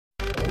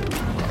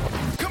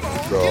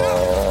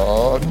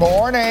Good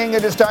morning.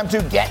 It is time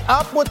to get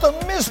up with the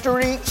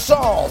mystery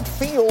solved.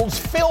 Fields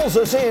fills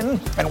us in,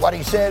 and what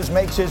he says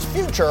makes his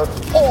future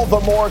all the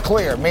more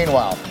clear.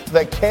 Meanwhile,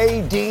 the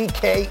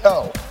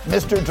KDKO.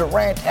 Mr.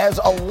 Durant has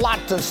a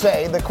lot to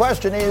say. The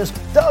question is,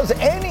 does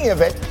any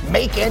of it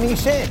make any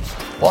sense?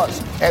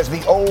 Plus, as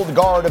the old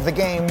guard of the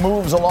game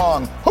moves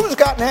along, who's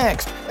got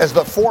next as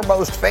the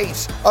foremost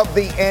face of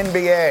the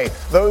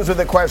NBA? Those are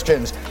the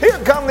questions. Here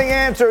come the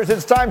answers.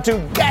 It's time to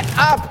get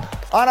up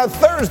on a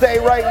Thursday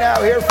right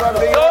now here from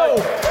the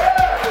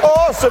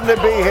Awesome to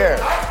be here.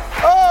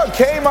 Oh,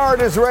 Kmart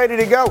is ready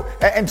to go.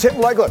 And Tim,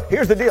 look,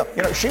 here's the deal.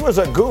 You know, she was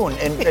a goon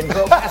in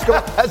girls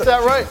basketball. That's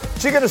that right.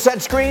 She's going to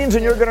set screens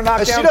and you're going to knock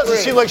down She doesn't three.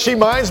 seem like she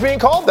minds being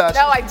called that.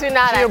 No, I do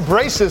not. She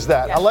embraces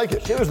that. Yeah. I like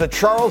it. She was the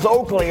Charles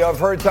Oakley of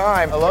her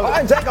time. I love it.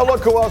 And take a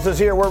look who else is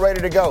here. We're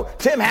ready to go.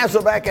 Tim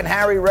Hasselbeck and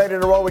Harry ready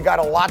to roll. We got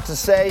a lot to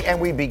say,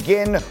 and we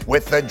begin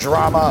with the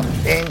drama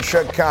in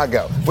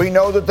Chicago. We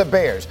know that the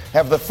Bears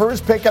have the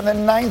first pick and the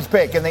 9th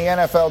pick in the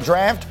NFL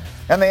draft,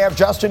 and they have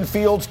Justin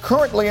Fields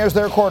currently as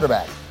their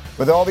quarterback.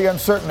 With all the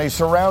uncertainty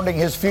surrounding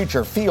his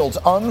future, Fields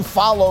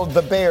unfollowed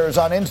the Bears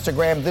on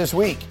Instagram this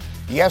week.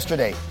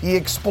 Yesterday, he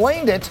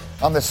explained it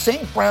on the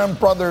St. Brown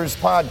Brothers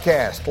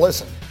podcast.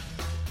 Listen.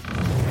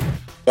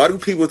 Why do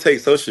people take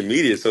social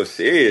media so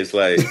serious?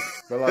 Like,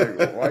 But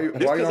like, why you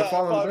don't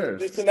follow the Bears?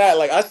 This and that.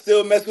 Like, I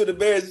still mess with the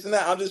Bears. This and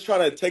that. I'm just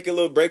trying to take a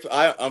little break.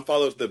 I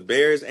unfollow the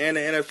Bears and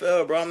the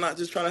NFL, bro. I'm not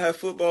just trying to have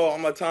football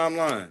on my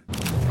timeline.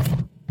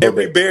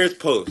 Every Bears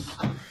post.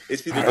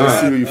 It's either Let's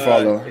see who you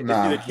follow. it's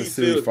Nah, either let's Keith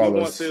see who Fields, we want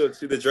follows. Fields,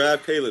 it's either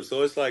draft Caleb.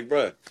 So it's like,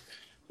 bro,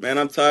 man,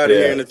 I'm tired of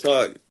hearing the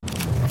talk.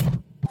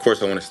 Of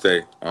course, I want to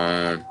stay.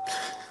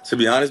 To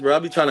be honest, bro, I'll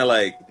be trying to,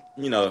 like,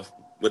 you know,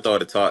 with all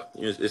the talk,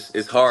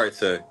 it's hard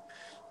to,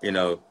 you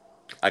know,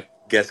 I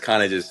guess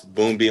kind of just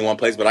boom, be in one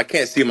place. But I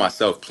can't see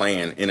myself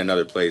playing in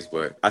another place.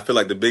 But I feel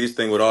like the biggest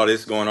thing with all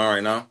this going on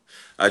right now,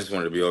 I just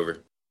want it to be over.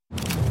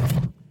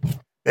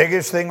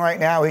 Biggest thing right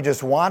now, he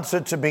just wants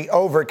it to be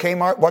over.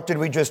 Kmart, what did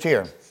we just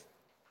hear?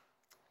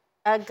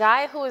 A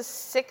guy who is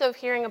sick of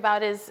hearing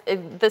about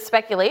the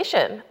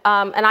speculation,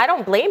 and I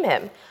don't blame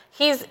him.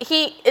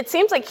 It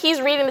seems like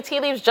he's reading the tea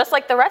leaves just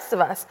like the rest of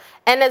us.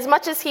 And as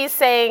much as he's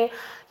saying,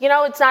 you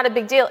know, it's not a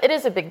big deal, it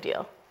is a big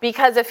deal.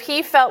 Because if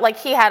he felt like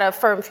he had a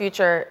firm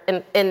future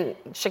in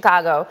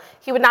Chicago,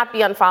 he would not be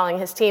unfollowing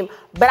his team.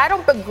 But I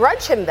don't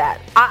begrudge him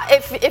that.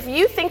 If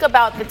you think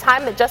about the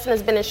time that Justin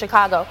has been in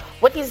Chicago,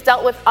 what he's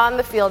dealt with on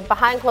the field,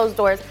 behind closed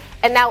doors,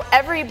 and now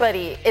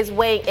everybody is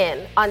weighing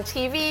in on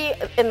TV,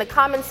 in the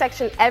comment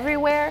section,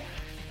 everywhere.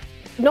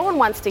 No one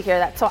wants to hear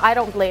that, so I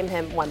don't blame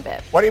him one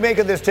bit. What do you make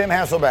of this, Tim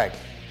Hasselbeck?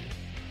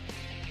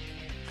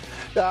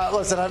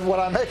 Listen, what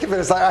I make of it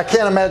is I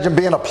can't imagine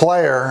being a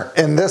player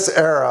in this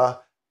era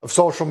of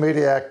social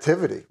media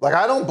activity. Like,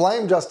 I don't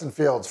blame Justin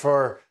Fields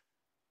for,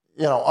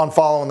 you know,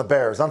 unfollowing the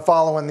Bears,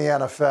 unfollowing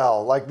the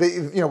NFL. Like,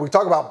 we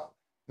talk about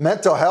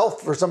mental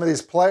health for some of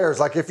these players.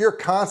 Like, if you're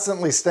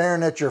constantly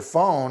staring at your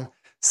phone,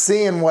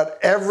 seeing what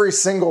every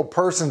single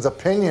person's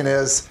opinion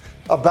is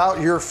about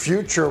your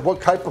future,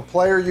 what type of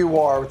player you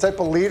are, what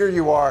type of leader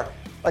you are,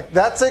 like,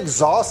 that's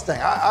exhausting.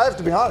 I have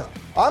to be honest.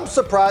 I'm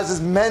surprised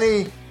as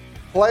many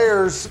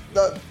players,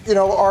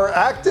 are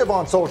active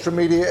on social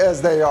media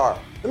as they are.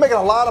 They're making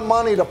a lot of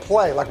money to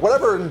play. Like,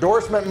 whatever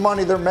endorsement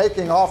money they're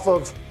making off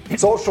of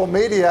social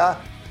media,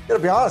 to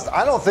be honest,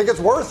 I don't think it's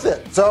worth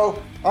it. So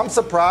I'm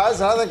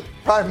surprised, and I think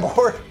probably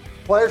more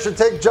players should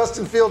take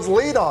Justin Fields'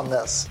 lead on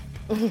this.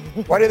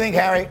 What do you think,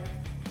 Harry?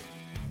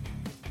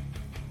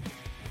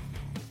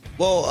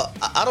 Well,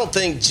 I don't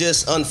think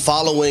just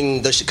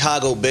unfollowing the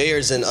Chicago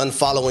Bears and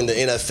unfollowing the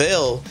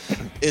NFL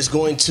is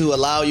going to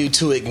allow you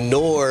to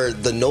ignore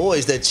the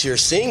noise that you're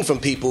seeing from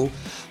people.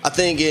 I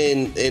think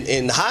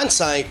in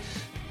hindsight,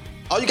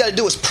 all you got to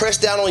do is press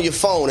down on your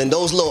phone, and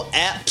those little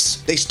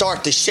apps, they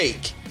start to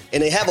shake.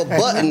 And they have a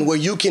button where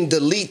you can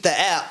delete the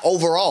app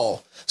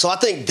overall. So I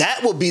think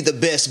that would be the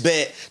best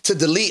bet, to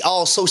delete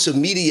all social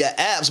media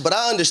apps. But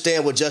I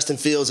understand where Justin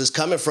Fields is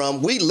coming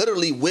from. We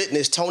literally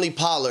witnessed Tony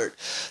Pollard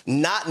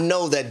not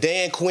know that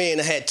Dan Quinn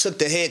had took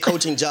the head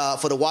coaching job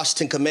for the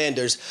Washington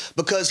Commanders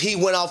because he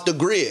went off the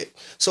grid.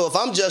 So if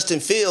I'm Justin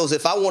Fields,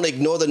 if I want to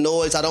ignore the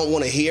noise, I don't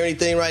want to hear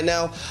anything right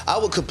now, I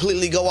would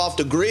completely go off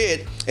the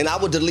grid and I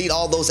would delete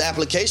all those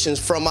applications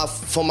from my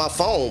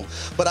phone.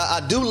 But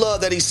I do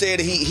love that he said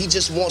he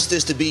just wants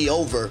this to be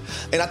over.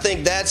 And I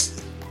think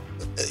that's,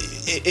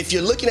 if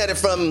you're looking at it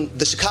from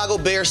the Chicago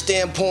Bears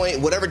standpoint,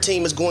 whatever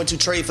team is going to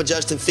trade for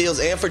Justin Fields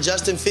and for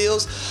Justin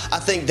Fields, I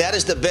think that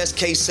is the best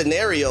case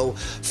scenario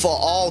for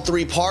all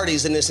three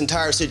parties in this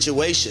entire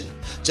situation.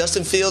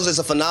 Justin Fields is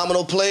a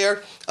phenomenal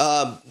player.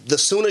 The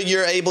sooner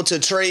you're able to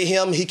trade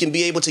him, he can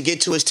be able to get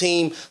to his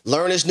team,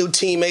 learn his new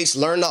teammates,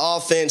 learn the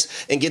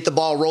offense, and get the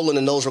ball rolling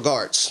in those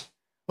regards.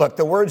 Look,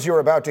 the words you're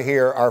about to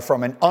hear are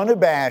from an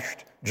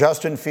unabashed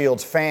Justin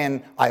Fields,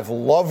 fan. I've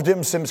loved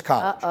him since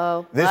college.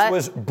 Uh-oh. This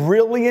was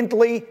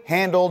brilliantly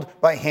handled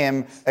by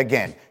him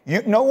again.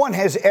 No one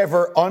has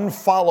ever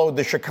unfollowed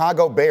the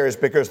Chicago Bears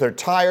because they're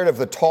tired of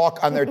the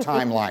talk on their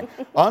timeline.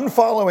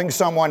 Unfollowing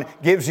someone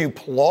gives you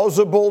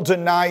plausible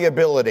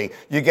deniability.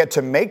 You get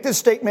to make the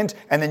statement,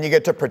 and then you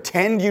get to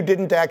pretend you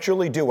didn't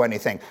actually do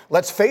anything.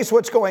 Let's face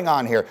what's going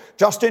on here.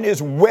 Justin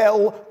is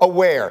well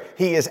aware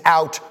he is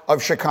out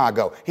of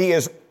Chicago. He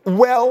is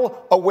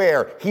well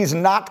aware he's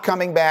not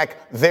coming back.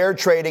 They're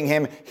trading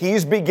him.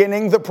 He's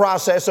beginning the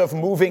process of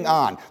moving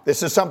on.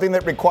 This is something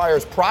that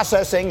requires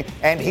processing,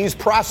 and he's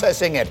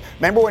processing it.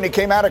 Remember when he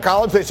came out of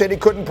college, they said he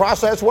couldn't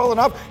process well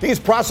enough? He's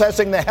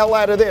processing the hell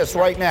out of this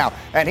right now.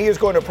 And he is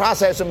going to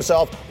process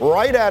himself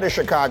right out of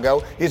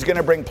Chicago. He's going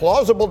to bring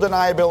plausible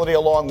deniability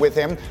along with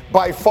him.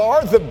 By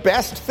far the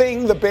best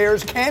thing the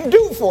Bears can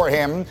do for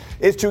him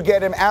is to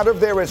get him out of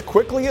there as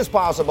quickly as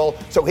possible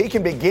so he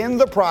can begin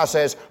the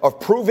process of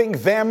proving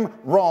them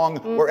wrong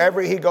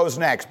wherever he goes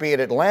next, be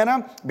it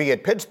Atlanta, be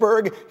it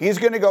Pittsburgh. He's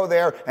going to go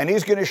there and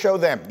he's going to show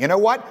them, you know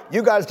what?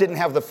 You guys didn't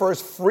have the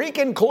first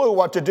freaking clue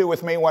what to do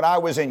with me when I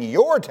was in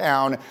your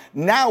town.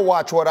 Now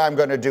watch what I'm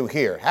going to do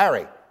here.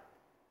 Harry.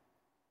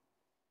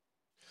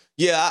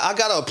 Yeah, I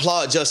got to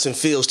applaud Justin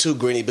Fields too,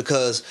 Greeny,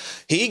 because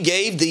he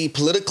gave the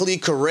politically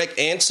correct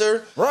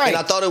answer. Right. And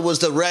I thought it was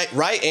the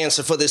right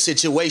answer for this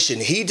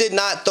situation. He did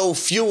not throw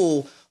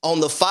fuel on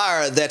the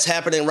fire that's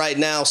happening right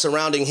now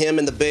surrounding him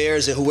and the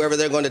Bears and whoever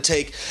they're going to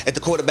take at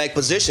the quarterback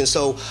position.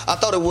 So I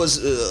thought it was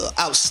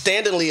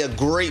outstandingly a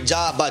great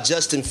job by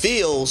Justin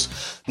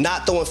Fields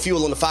not throwing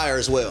fuel on the fire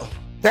as well.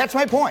 That's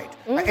my point.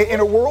 In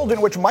a world in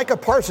which Micah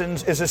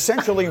Parsons is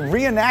essentially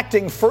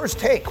reenacting First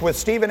Take with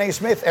Stephen A.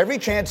 Smith every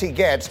chance he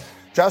gets,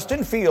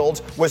 Justin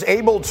Fields was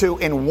able to,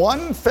 in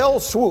one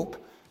fell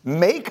swoop,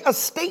 make a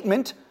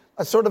statement,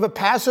 a sort of a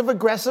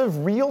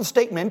passive-aggressive, real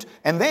statement,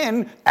 and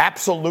then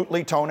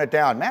absolutely tone it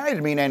down. Man, I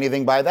didn't mean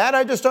anything by that.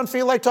 I just don't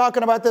feel like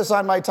talking about this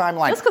on my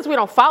timeline. Just because we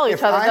don't follow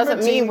each other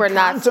doesn't mean we're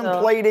not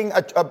contemplating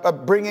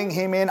bringing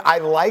him in. I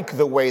like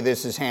the way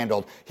this is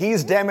handled.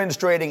 He's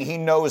demonstrating he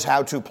knows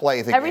how to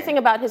play the game. Everything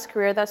about his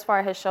career thus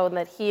far has shown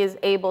that he is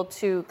able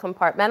to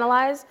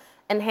compartmentalize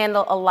and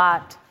handle a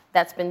lot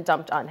that's been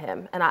dumped on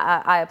him, and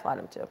I applaud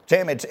him too.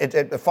 Tim, it's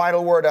the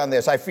final word on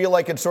this. I feel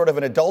like it's sort of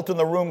an adult in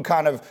the room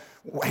kind of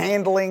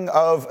handling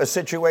of a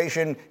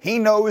situation. He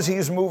knows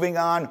he's moving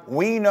on.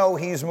 We know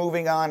he's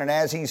moving on, and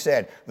as he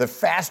said, the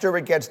faster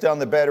it gets done,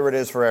 the better it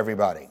is for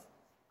everybody.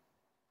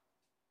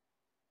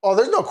 Oh,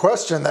 there's no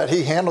question that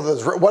he handled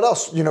this. What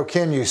else,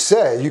 can you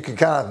say? You can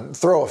kind of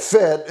throw a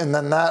fit, and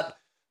then that,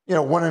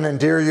 wouldn't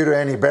endear you to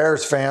any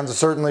Bears fans. It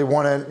certainly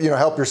wouldn't,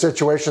 help your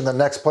situation the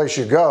next place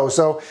you go.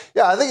 So,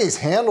 yeah, I think he's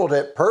handled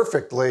it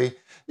perfectly,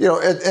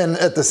 and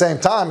at the same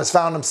time has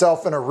found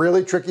himself in a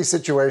really tricky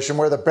situation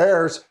where the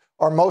Bears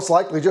are most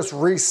likely just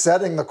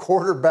resetting the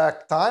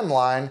quarterback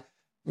timeline,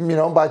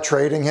 by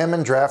trading him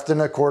and drafting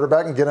a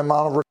quarterback and get him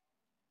on a.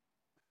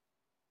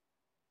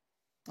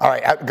 All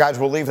right, guys,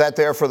 we'll leave that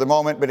there for the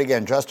moment. But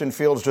again, Justin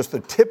Fields, just the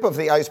tip of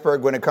the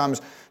iceberg when it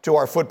comes to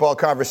our football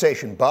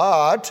conversation.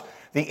 But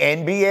the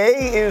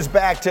NBA is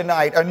back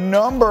tonight. A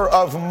number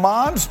of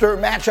monster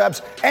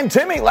matchups. And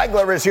Timmy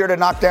Legler is here to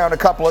knock down a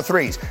couple of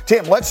threes.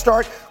 Tim, let's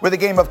start with a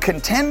game of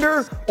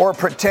contender or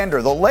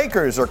pretender. The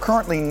Lakers are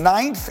currently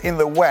 9th in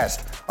the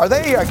West. Are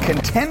they a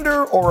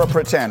contender or a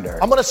pretender?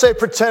 I'm going to say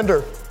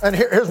pretender. And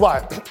here's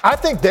why. I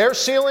think their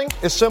ceiling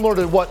is similar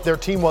to what their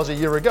team was a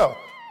year ago.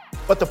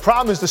 But the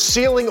problem is the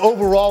ceiling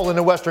overall in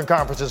the Western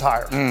Conference is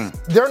higher.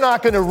 They're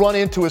not going to run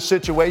into a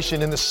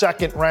situation in the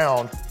second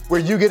round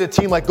where you get a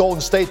team like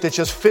Golden State that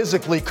just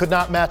physically could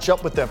not match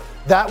up with them.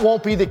 That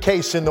won't be the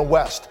case in the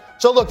West.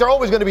 So, look, they're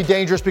always going to be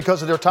dangerous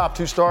because of their top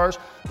two stars,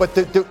 but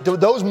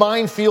those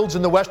minefields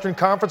in the Western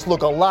Conference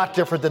look a lot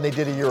different than they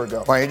did a year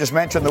ago. Well, you just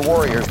mentioned the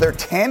Warriors. They're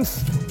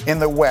 10th in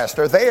the West.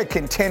 Are they a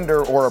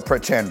contender or a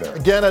pretender?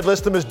 Again, I'd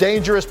list them as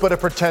dangerous, but a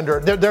pretender.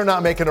 They're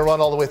not making a run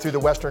all the way through the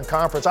Western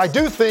Conference. I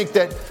do think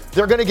that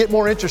they're going to get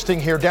more interesting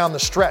here down the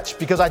stretch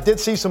because I did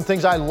see some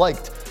things I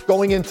liked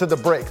going into the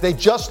break. They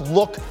just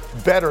look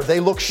better. They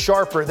look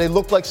sharper. They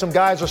look like some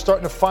guys are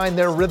starting to find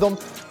their rhythm.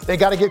 They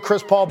got to get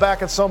Chris Paul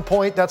back at some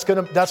point. That's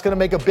gonna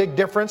make a big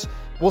difference.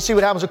 We'll see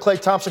what happens with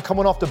Klay Thompson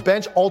coming off the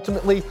bench.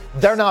 Ultimately,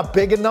 they're not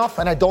big enough,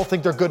 and I don't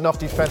think they're good enough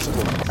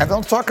defensively. And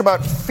don't talk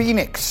about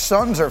Phoenix.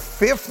 Suns are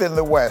 5th in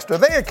the West. Are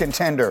they a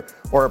contender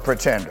or a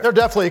pretender? They're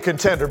definitely a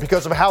contender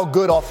because of how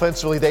good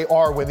offensively they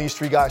are when these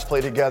three guys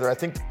play together. I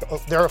think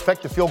their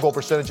effective field goal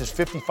percentage is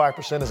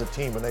 55% as a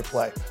team when they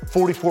play,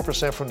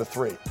 44% from the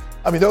three.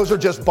 I mean, those are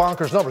just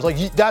bonkers numbers.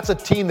 Like, that's a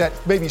team that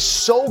may be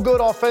so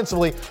good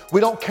offensively,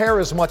 we don't care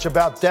as much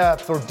about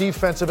depth or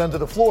defensive end of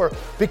the floor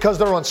because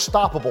they're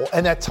unstoppable.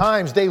 And at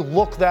times, they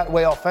look that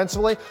way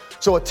offensively.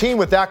 So a team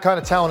with that kind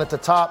of talent at the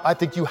top, I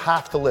think you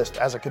have to list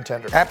as a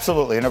contender.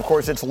 Absolutely. And, of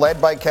course, it's led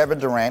by Kevin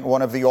Durant,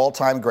 one of the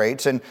all-time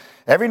greats. And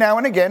every now and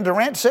and again,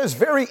 Durant says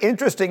very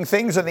interesting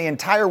things, and the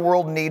entire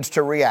world needs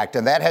to react,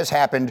 and that has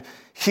happened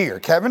here.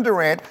 Kevin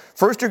Durant,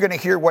 first you're going to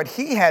hear what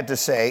he had to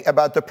say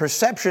about the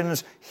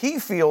perceptions he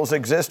feels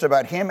exist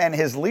about him and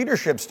his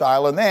leadership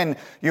style, and then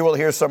you will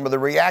hear some of the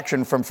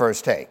reaction from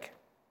First Take.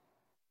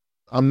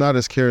 I'm not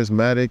as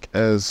charismatic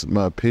as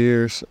my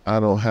peers.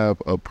 I don't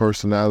have a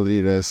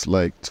personality that's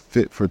like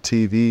fit for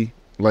TV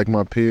like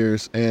my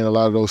peers, and a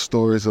lot of those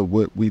stories of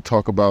what we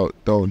talk about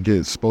don't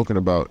get spoken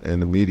about in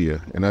the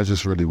media, and that's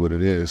just really what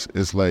it is.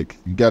 It's like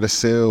you got to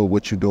sell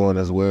what you're doing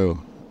as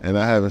well, and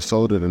I haven't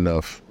sold it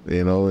enough,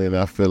 you know. And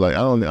I feel like I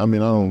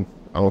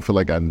don't feel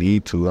like I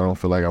need to. I don't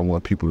feel like I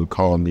want people to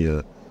call me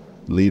a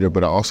leader,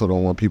 but I also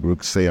don't want people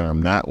to say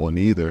I'm not one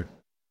either.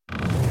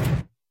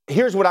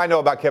 Here's what I know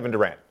about Kevin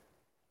Durant.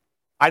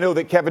 I know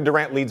that Kevin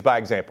Durant leads by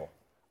example.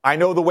 I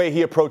know the way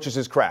he approaches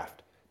his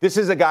craft. This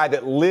is a guy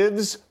that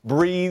lives,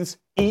 breathes,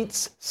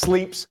 eats,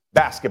 sleeps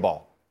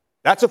basketball.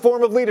 That's a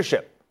form of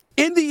leadership.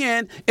 In the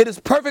end, it is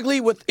perfectly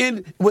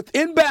within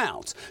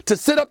bounds to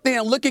sit up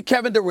there and look at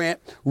Kevin Durant,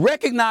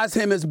 recognize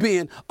him as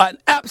being an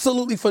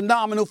absolutely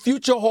phenomenal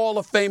future Hall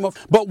of Famer,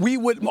 but we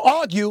would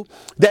argue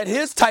that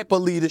his type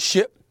of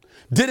leadership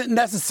didn't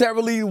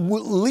necessarily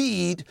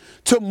lead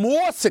to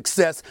more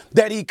success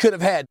that he could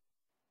have had.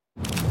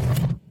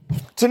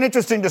 It's an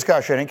interesting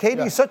discussion, and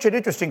KD's such an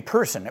interesting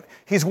person.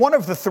 He's one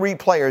of the three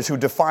players who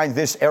defined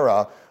this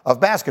era of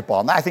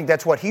basketball, and I think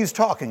that's what he's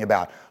talking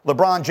about.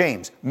 LeBron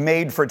James,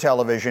 made for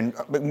television,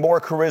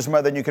 more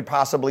charisma than you could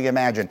possibly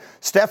imagine.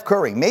 Steph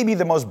Curry, maybe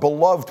the most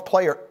beloved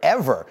player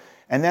ever.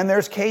 And then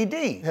there's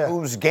KD,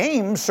 whose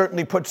game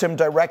certainly puts him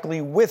directly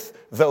with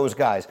those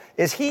guys.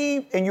 Is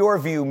he, in your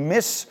view,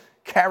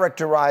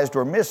 mischaracterized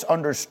or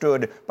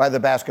misunderstood by the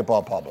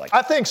basketball public?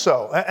 I think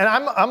so. And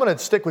I'm going to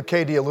stick with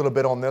KD a little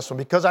bit on this one,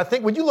 because I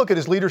think when you look at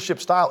his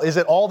leadership style, is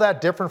it all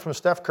that different from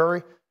Steph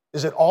Curry?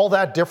 Is it all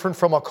that different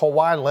from a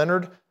Kawhi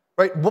Leonard?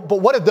 Right?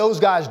 But what did those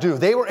guys do?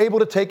 They were able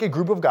to take a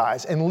group of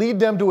guys and lead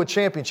them to a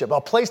championship, a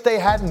place they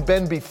hadn't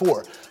been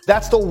before.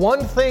 That's the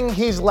one thing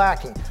he's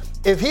lacking.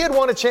 If he had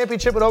won a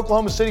championship at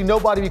Oklahoma City,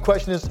 nobody would be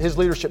questioning his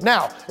leadership.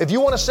 Now, if you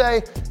want to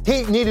say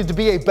he needed to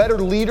be a better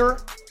leader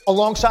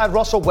alongside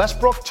Russell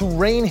Westbrook to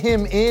rein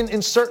him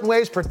in certain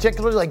ways,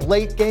 particularly like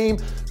late game,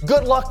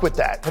 good luck with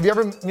that. Have you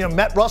ever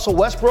met Russell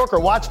Westbrook or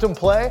watched him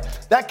play?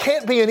 That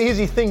can't be an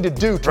easy thing to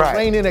do, to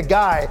rein in a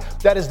guy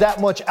that is that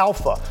much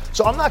alpha.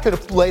 So I'm not going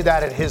to lay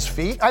that at his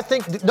feet. I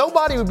think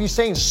nobody would be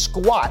saying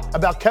squat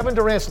about Kevin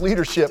Durant's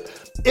leadership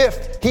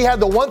if he had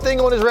the one thing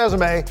on his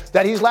resume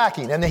that he's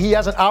lacking, and that he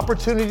has an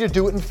opportunity to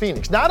do it in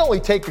Phoenix. Not only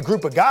take a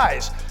group of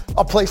guys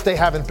a place they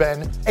haven't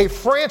been, a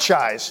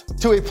franchise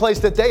to a place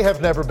that they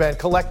have never been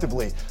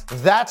collectively.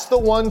 That's the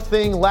one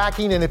thing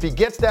lacking, and if he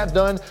gets that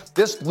done,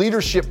 this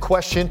leadership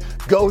question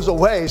goes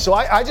away. So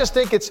I just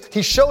think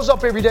he shows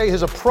up every day,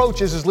 his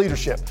approach is his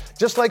leadership.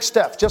 Just like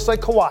Steph, just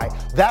like Kawhi.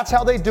 That's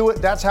how they do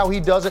it, that's how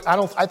he does it.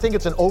 I think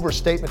it's an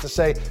overstatement to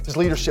say his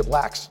leadership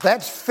lacks.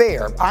 That's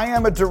fair. I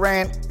am a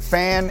Durant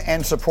fan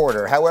and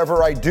supporter.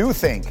 However, I do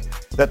think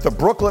that the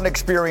Brooklyn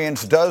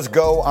experience does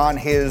go on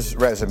his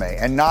resume,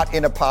 and not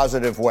in a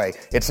positive way.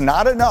 It's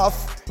not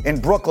enough in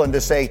Brooklyn to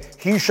say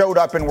he showed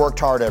up and worked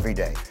hard every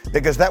day,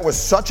 because that was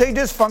such a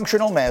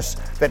dysfunctional mess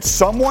that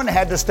someone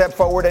had to step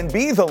forward and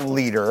be the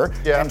leader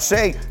and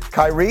say,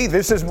 Kyrie,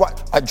 this is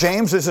what,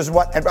 James, this is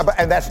what,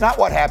 and that's not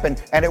what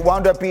happened, and it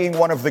wound up being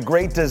one of the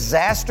great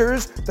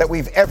disasters that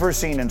we've ever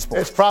seen in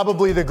sports. It's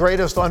probably the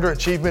greatest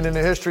underachievement in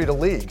the history of the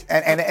league.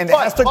 And it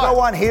has to go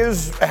on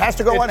his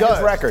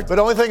record. But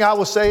the only thing I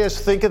will say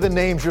is think of the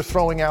names you're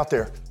throwing out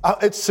there.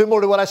 It's similar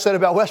to what I said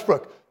about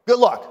Westbrook. Good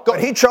luck.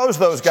 But he chose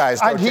those guys.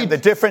 The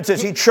difference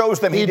is he chose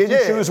them. He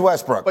didn't choose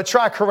Westbrook. But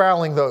try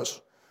corralling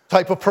those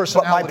type of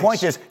personalities. But my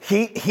point is,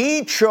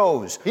 he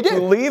chose to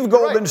leave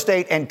Golden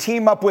State and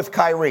team up with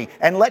Kyrie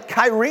and let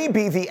Kyrie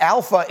be the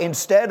alpha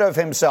instead of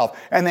himself.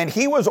 And then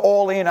he was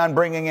all in on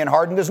bringing in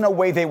Harden. There's no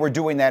way they were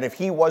doing that if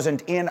he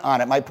wasn't in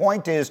on it. My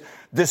point is,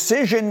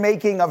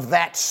 decision-making of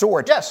that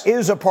sort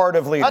is a part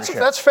of leadership.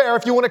 That's fair.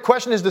 If you want to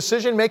question his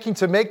decision-making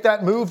to make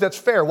that move, that's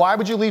fair. Why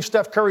would you leave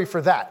Steph Curry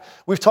for that?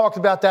 We've talked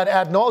about that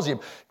ad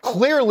nauseum.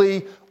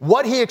 Clearly,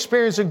 what he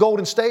experienced in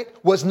Golden State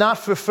was not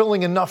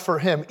fulfilling enough for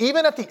him.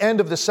 Even at the end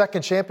of the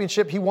second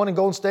championship he won in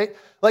Golden State,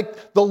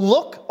 like the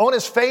look on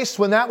his face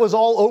when that was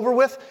all over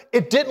with,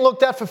 it didn't look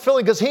that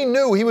fulfilling because he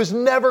knew he was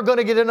never going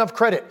to get enough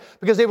credit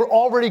because they were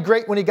already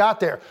great when he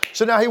got there.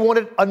 So now he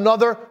wanted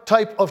another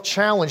type of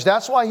challenge.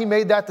 That's why he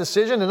made that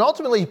decision. And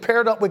ultimately he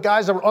paired up with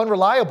guys that were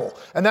unreliable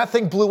and that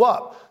thing blew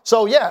up.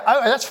 So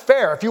that's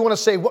fair. If you want to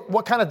say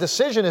what kind of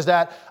decision is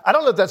that, I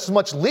don't know if that's as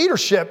much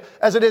leadership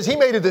as it is he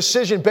made a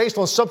decision based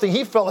on something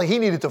he felt like he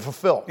needed to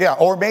fulfill. Yeah,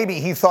 or maybe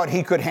he thought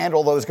he could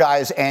handle those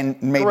guys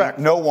and maybe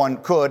no one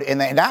could.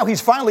 And now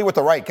he's finally with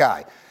the right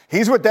guy.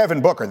 He's with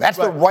Devin Booker. That's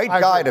the right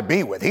guy to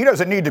be with. He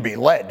doesn't need to be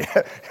led.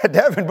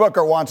 Devin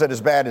Booker wants it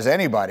as bad as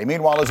anybody.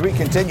 Meanwhile, as we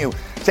continue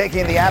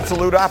taking the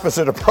absolute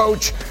opposite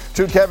approach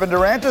to Kevin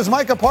Durant is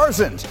Micah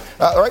Parsons.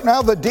 Right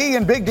now, the D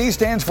in Big D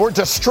stands for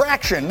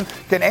distraction.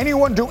 Can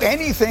anyone do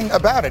anything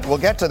about it? We'll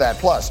get to that.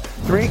 Plus,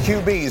 3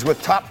 QBs with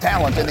top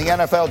talent in the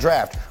NFL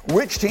draft.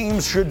 Which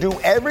teams should do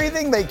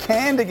everything they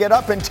can to get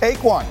up and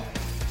take one?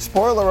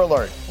 Spoiler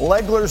alert,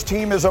 Legler's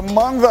team is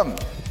among them.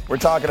 We're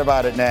talking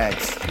about it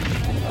next.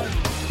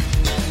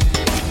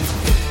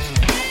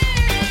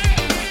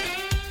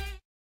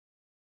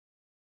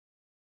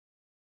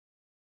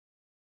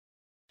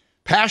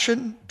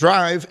 Passion,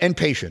 drive, and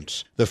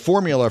patience. The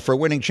formula for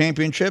winning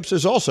championships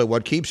is also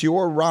what keeps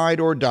your ride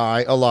or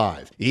die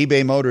alive.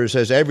 eBay Motors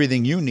has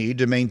everything you need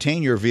to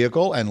maintain your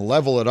vehicle and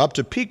level it up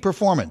to peak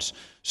performance.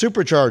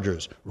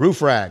 Superchargers,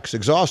 roof racks,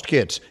 exhaust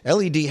kits,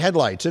 LED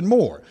headlights, and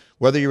more.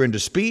 Whether you're into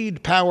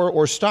speed, power,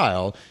 or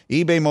style,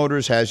 eBay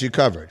Motors has you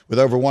covered. With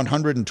over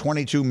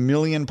 122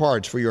 million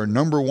parts for your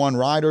number one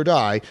ride or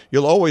die,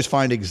 you'll always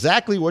find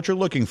exactly what you're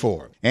looking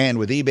for. And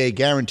with eBay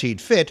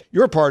Guaranteed Fit,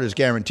 your part is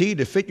guaranteed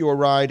to fit your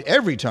ride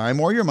every time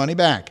or your money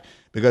back.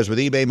 Because with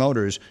eBay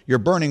Motors, you're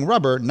burning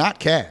rubber, not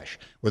cash.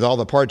 With all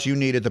the parts you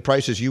need at the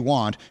prices you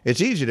want,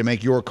 it's easy to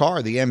make your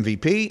car the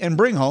MVP and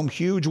bring home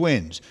huge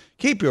wins.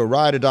 Keep your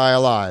ride or die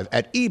alive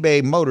at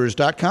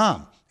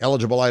ebaymotors.com.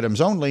 Eligible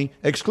items only.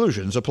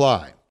 Exclusions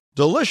apply.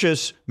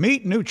 Delicious,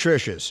 meet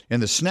nutritious. In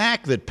the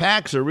snack that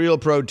packs a real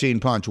protein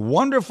punch,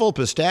 Wonderful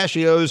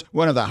Pistachios,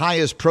 one of the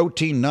highest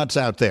protein nuts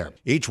out there.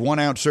 Each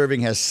 1-ounce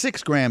serving has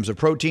 6 grams of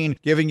protein,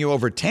 giving you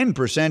over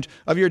 10%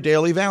 of your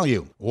daily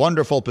value.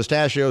 Wonderful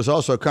Pistachios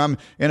also come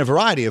in a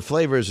variety of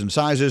flavors and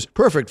sizes,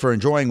 perfect for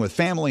enjoying with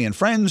family and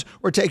friends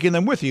or taking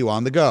them with you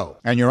on the go.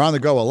 And you're on the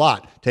go a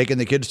lot, taking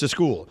the kids to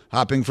school,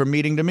 hopping from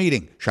meeting to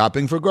meeting,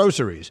 shopping for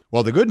groceries.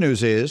 Well, the good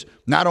news is,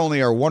 not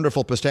only are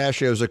Wonderful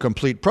Pistachios a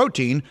complete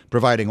protein,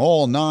 providing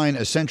all 9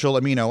 essential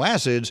amino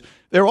acids,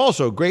 they're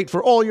also great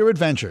for all your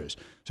adventures.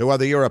 So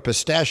whether you're a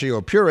pistachio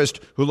purist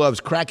who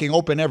loves cracking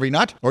open every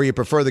nut, or you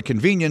prefer the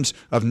convenience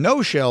of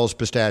no-shells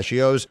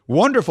pistachios,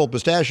 Wonderful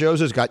Pistachios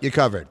has got you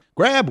covered.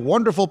 Grab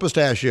Wonderful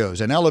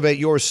Pistachios and elevate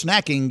your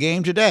snacking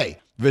game today.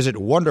 Visit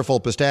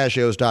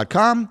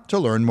wonderfulpistachios.com to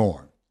learn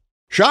more.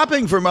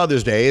 Shopping for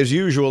Mother's Day is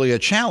usually a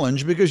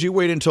challenge because you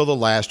wait until the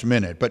last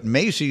minute, but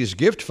Macy's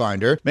Gift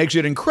Finder makes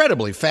it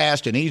incredibly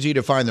fast and easy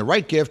to find the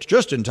right gift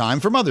just in time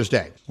for Mother's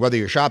Day. Whether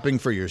you're shopping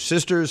for your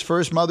sister's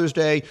first Mother's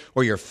Day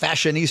or your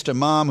fashionista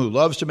mom who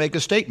loves to make a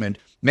statement,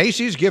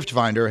 Macy's Gift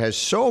Finder has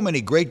so many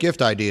great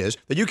gift ideas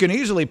that you can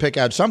easily pick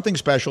out something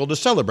special to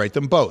celebrate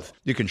them both.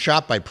 You can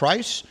shop by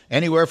price,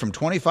 anywhere from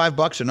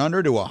 $25 and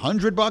under to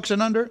 $100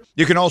 and under.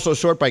 You can also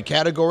sort by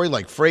category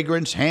like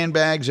fragrance,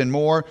 handbags, and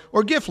more,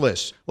 or gift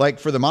lists, like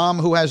for the mom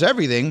who has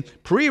everything,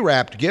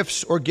 pre-wrapped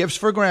gifts or gifts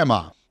for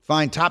grandma.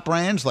 Find top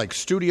brands like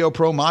Studio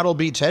Pro Model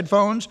Beats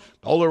headphones,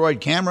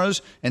 Polaroid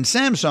cameras, and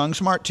Samsung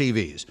smart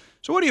TVs.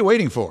 So what are you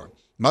waiting for?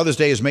 Mother's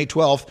Day is May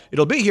 12th.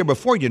 It'll be here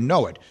before you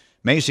know it.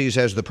 Macy's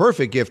has the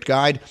perfect gift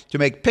guide to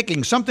make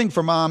picking something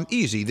for mom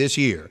easy this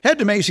year. Head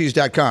to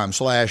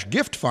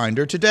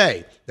Macys.com/giftfinder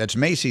today. That's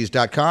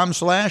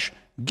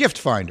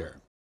Macys.com/giftfinder.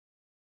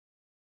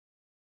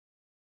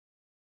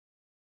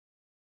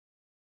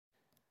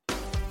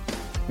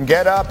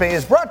 Get Up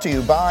is brought to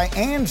you by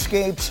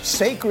Anscape's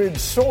Sacred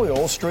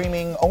Soil,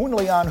 streaming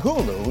only on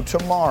Hulu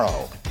tomorrow.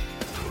 All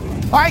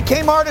right,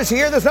 Kmart is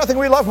here. There's nothing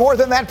we love more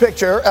than that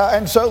picture.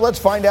 And so let's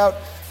find out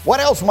what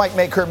else might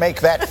make her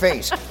make that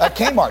face.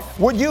 Kmart,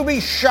 would you be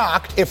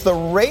shocked if the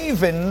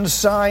Ravens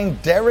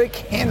signed Derrick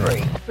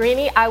Henry?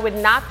 Greeny, I would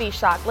not be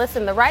shocked.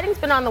 Listen, the writing's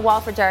been on the wall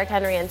for Derrick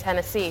Henry in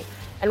Tennessee.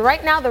 And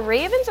right now, the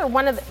Ravens are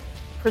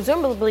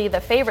presumably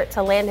the favorite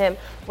to land him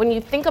when you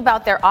think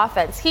about their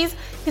offense. He's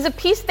a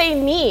piece they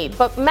need,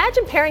 but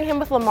imagine pairing him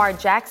with Lamar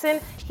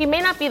Jackson. He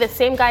may not be the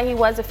same guy he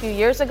was a few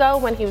years ago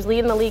when he was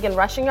leading the league in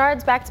rushing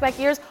yards back-to-back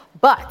years,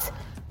 but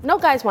no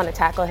guys want to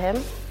tackle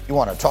him. You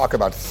want to talk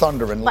about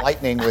thunder and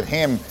lightning with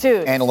him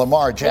and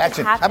Lamar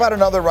Jackson. How about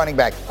another running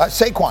back?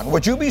 Saquon,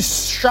 would you be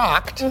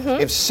shocked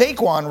if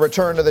Saquon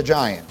returned to the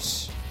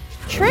Giants?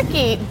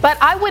 Tricky, but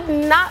I would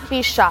not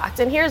be shocked,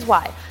 and here's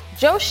why.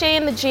 Joe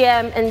Shane, the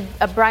GM, and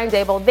Brian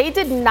Daboll, they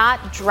did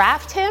not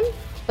draft him,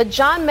 but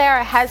John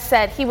Mara has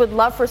said he would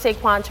love for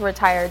Saquon to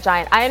retire a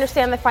Giant. I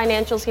understand the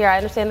financials here. I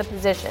understand the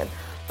position.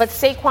 But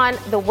Saquon,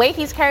 the way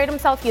he's carried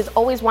himself, he has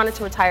always wanted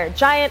to retire a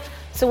Giant.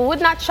 So it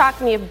would not shock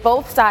me if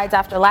both sides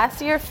after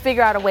last year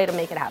figure out a way to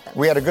make it happen.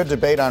 We had a good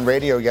debate on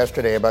radio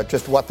yesterday about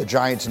just what the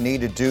Giants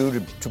need to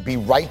do to be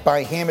right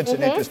by him. It's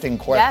an interesting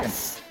question.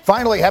 Yes.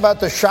 Finally, how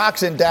about the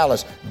shocks in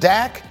Dallas?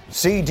 Dak,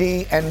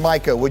 CD, and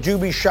Micah. Would you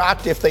be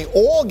shocked if they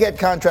all get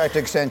contract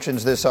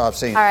extensions this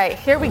offseason? All right,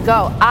 here we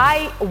go.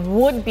 I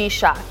would be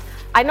shocked.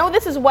 I know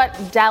this is what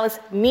Dallas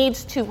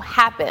needs to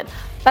happen,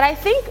 but I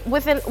think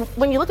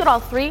when you look at all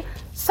three,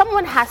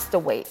 someone has to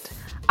wait.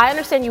 I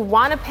understand you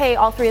want to pay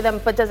all three of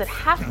them, but does it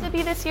have to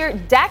be this year?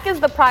 Dak is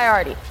the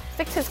priority.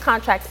 Fix his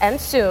contract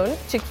and soon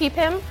to keep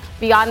him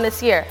beyond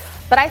this year.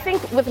 But I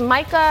think with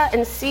Micah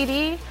and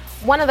CD,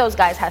 One of those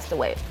guys has to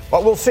wait.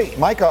 Well, we'll see.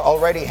 Micah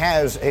already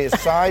has his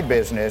side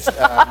business.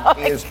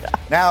 He is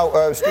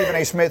now Stephen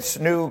A. Smith's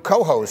new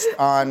co-host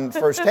on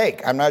First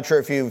Take. I'm not sure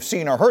if you've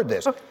seen or heard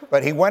this,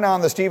 but he went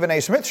on the Stephen A.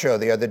 Smith show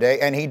the other day,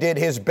 and he did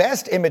his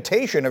best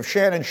imitation of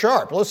Shannon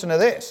Sharpe. Listen to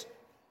this.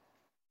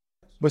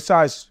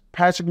 Besides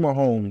Patrick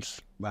Mahomes,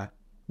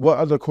 what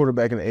other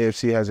quarterback in the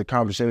AFC has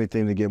accomplished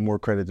anything to get more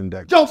credit than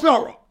Dak? Joe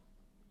Burrow.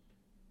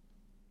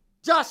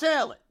 Josh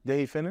Allen. Did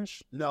he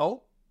finish?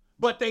 No.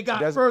 But they got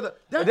further.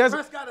 It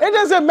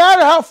doesn't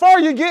matter how far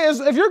you get.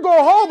 If you're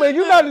going home and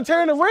you're not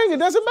tearing the ring, it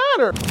doesn't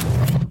matter.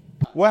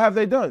 What have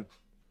they done?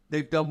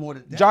 They've done more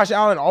than that. Josh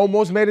Allen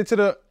almost made it to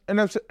the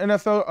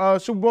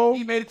NFL Super Bowl.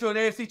 He made it to an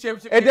AFC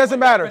Championship. It doesn't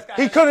matter.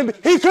 He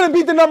couldn't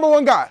beat the number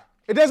one guy.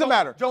 It doesn't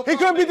matter. He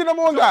couldn't beat the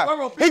number one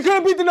guy. He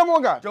couldn't beat the number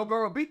one guy. Joe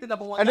Burrow beat the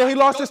number one guy. And then he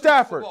lost to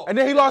Stafford. And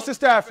then he lost to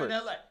Stafford.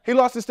 He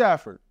lost to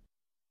Stafford.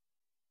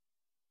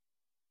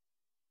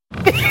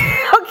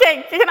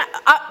 Okay,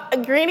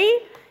 Greeny,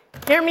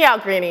 hear me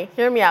out, Greeny.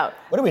 Hear me out.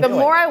 What are we doing? The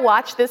more I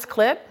watch this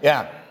clip,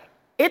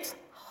 it's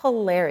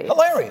hilarious.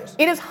 Hilarious.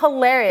 It is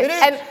hilarious. It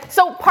is. And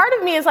so part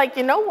of me is like,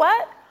 you know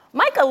what?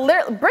 Micah,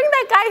 bring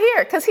that guy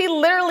here, because he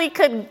literally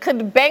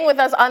could bang with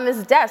us on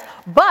this desk.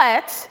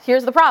 But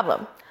here's the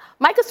problem.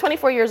 Micah's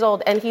 24 years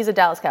old, and he's a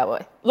Dallas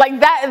Cowboy. Like,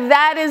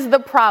 that is the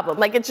problem.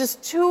 Like, it's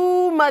just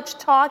too much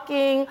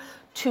talking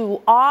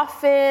too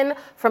often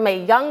from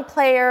a young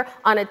player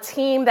on a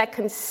team that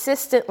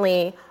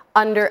consistently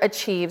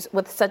underachieves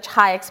with such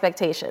high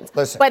expectations.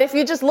 Listen. But if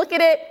you just look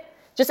at it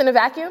just in a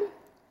vacuum,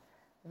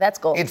 that's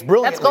gold. It's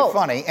brilliantly That's gold.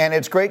 funny, and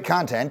it's great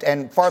content,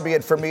 and far be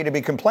it for me to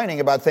be complaining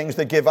about things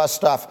that give us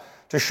stuff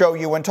to show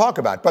you and talk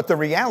about. But the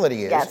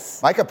reality is,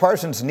 Micah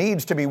Parsons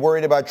needs to be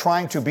worried about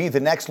trying to be the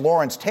next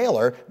Lawrence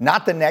Taylor,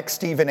 not the next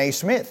Stephen A.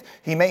 Smith.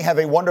 He may have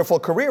a wonderful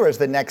career as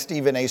the next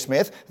Stephen A.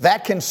 Smith.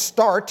 That can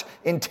start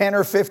in 10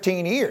 or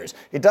 15 years.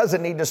 It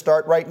doesn't need to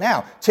start right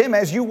now. Tim,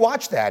 as you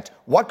watch that,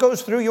 what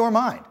goes through your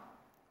mind?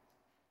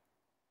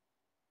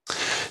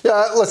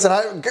 Yeah,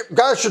 listen,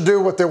 guys should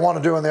do what they want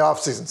to do in the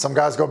offseason. Some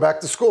guys go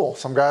back to school.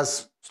 Some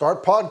guys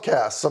start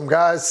podcasts. Some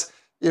guys,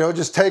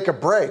 just take a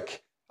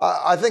break.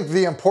 I think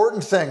the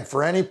important thing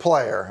for any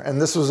player,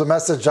 and this was a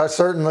message I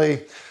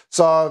certainly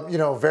saw,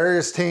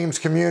 various teams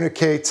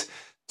communicate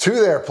to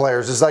their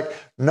players, is like,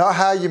 know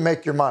how you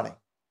make your money.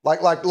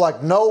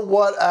 Like know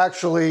what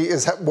actually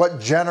is what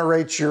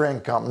generates your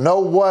income. Know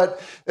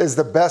what is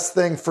the best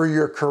thing for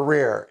your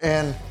career.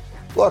 And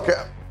look,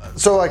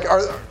 so like,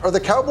 are the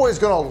Cowboys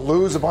going to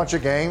lose a bunch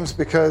of games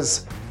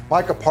because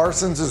Micah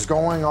Parsons is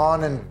going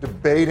on and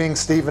debating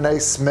Stephen A.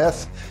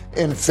 Smith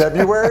in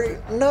February?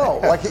 No,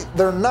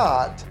 they're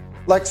not.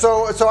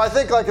 So I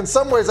think in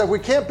some ways we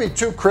can't be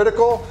too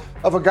critical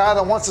of a guy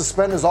that wants to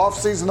spend his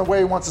offseason the way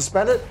he wants to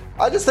spend it.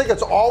 I just think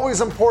it's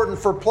always important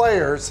for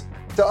players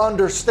to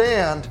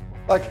understand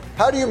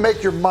how do you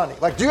make your money?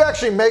 Do you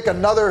actually make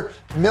another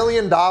 $1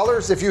 million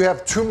if you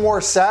have 2 more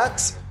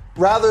sacks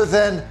rather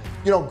than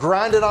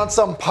grind it on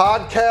some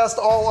podcast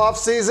all off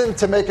season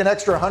to make an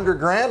extra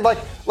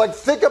 $100,000.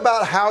 Think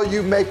about how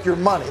you make your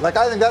money. I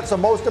think that's the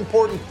most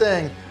important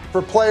thing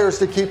for players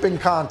to keep in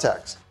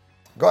context.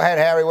 Go ahead,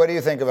 Harry. What do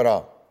you think of it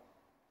all?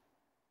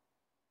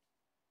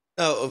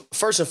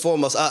 First and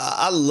foremost,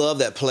 I love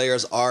that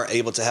players are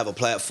able to have a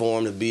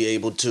platform to be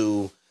able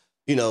to,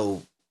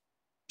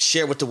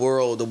 share with the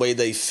world the way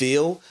they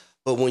feel.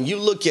 But when you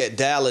look at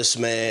Dallas,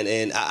 man,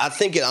 and I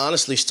think it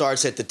honestly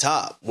starts at the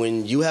top.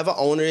 When you have an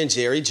owner in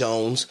Jerry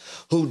Jones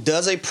who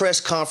does a press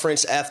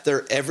conference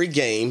after every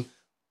game,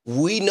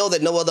 we know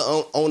that no other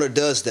owner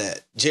does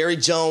that. Jerry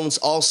Jones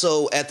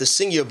also at the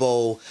Senior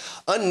Bowl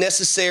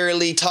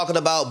unnecessarily talking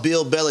about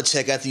Bill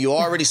Belichick after you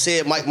already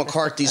said Mike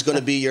McCarthy's going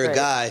to be your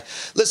guy.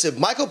 Listen,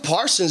 Michael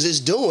Parsons is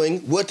doing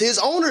what his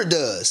owner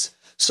does.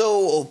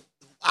 So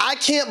I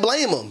can't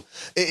blame him.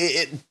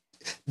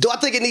 Do I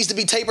think it needs to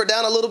be tapered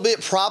down a little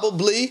bit?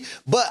 Probably.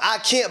 But I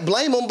can't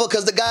blame him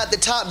because the guy at the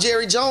top,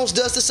 Jerry Jones,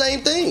 does the same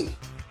thing.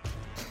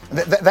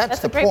 That's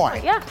the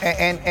point. Yeah.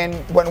 And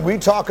when we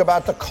talk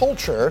about the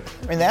culture,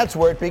 that's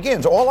where it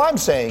begins. All I'm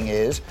saying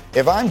is,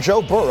 if I'm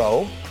Joe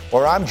Burrow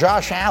or I'm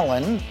Josh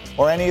Allen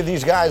or any of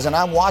these guys and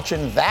I'm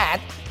watching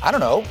that, I don't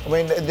know.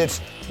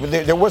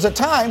 There was a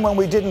time when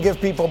we didn't give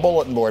people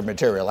bulletin board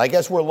material. I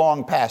guess we're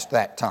long past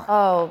that time.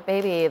 Oh,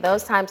 baby,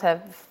 those times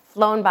have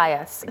flown by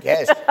us.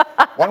 Yes.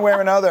 One way or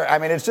another,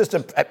 it's just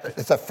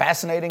it's a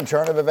fascinating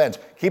turn of events.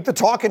 Keep the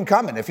talking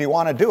coming if you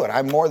want to do it.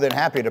 I'm more than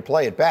happy to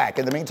play it back.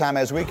 In the meantime,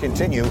 as we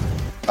continue,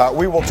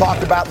 we will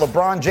talk about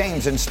LeBron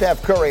James and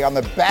Steph Curry on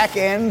the back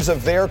ends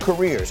of their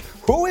careers.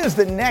 Who is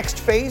the next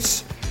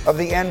face of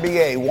the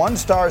NBA? One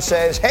star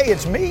says, hey,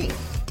 it's me.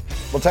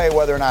 We'll tell you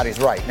whether or not he's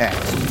right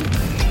next.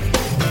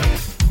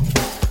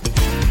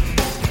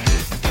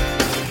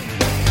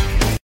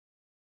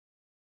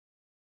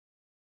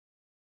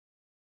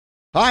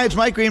 Hi, it's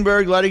Mike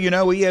Greenberg letting you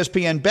know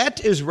ESPN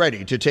Bet is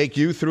ready to take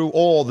you through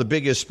all the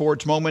biggest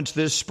sports moments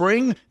this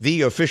spring.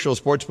 The official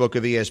sportsbook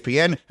of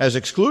ESPN has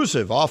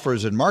exclusive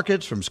offers and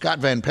markets from Scott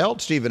Van Pelt,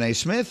 Stephen A.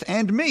 Smith,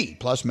 and me,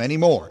 plus many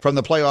more. From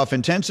the playoff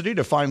intensity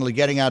to finally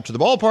getting out to the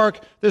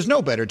ballpark, there's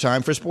no better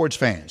time for sports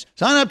fans.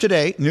 Sign up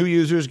today. New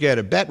users get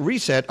a bet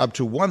reset up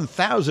to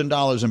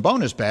 $1,000 in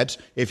bonus bets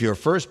if your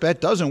first bet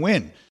doesn't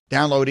win.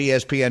 Download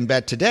ESPN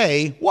Bet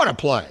today. What a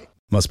play.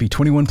 Must be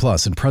 21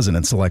 plus and present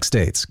in select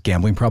states.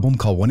 Gambling problem?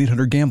 Call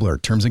 1-800-GAMBLER.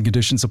 Terms and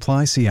conditions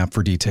apply. See app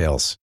for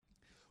details.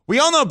 We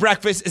all know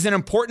breakfast is an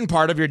important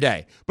part of your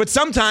day. But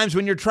sometimes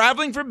when you're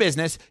traveling for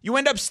business, you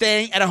end up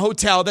staying at a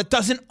hotel that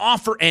doesn't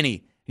offer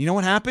any. You know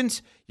what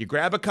happens? You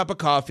grab a cup of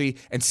coffee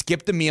and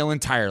skip the meal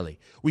entirely.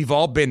 We've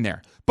all been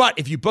there. But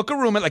if you book a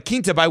room at La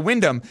Quinta by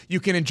Wyndham, you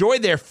can enjoy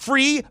their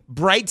free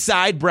Bright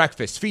Side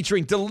breakfast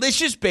featuring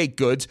delicious baked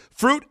goods,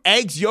 fruit,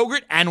 eggs,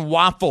 yogurt, and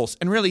waffles.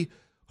 And really,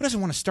 who doesn't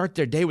want to start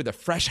their day with a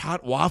fresh,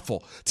 hot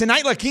waffle?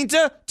 Tonight, La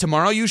Quinta,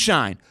 tomorrow you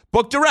shine.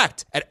 Book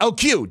direct at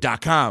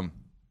LQ.com.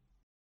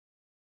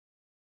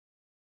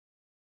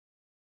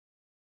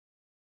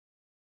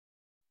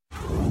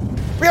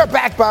 We are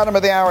back, bottom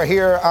of the hour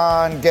here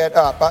on Get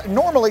Up.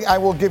 Normally, I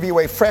will give you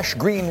a fresh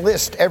green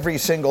list every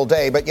single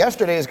day, but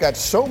yesterday's got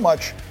so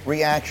much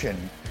reaction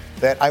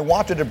that I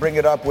wanted to bring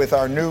it up with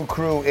our new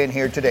crew in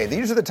here today.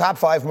 These are the top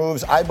 5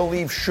 moves I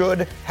believe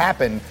should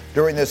happen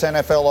during this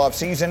NFL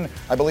offseason.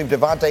 I believe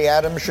Devontae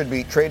Adams should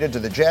be traded to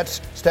the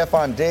Jets,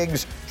 Stephon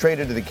Diggs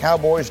traded to the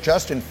Cowboys,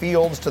 Justin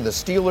Fields to the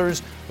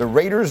Steelers. The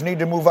Raiders need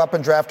to move up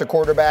and draft a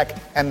quarterback,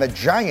 and the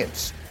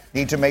Giants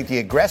need to make the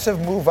aggressive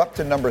move up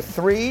to number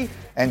 3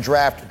 and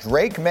draft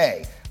Drake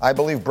May. I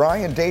believe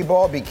Brian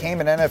Daboll became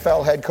an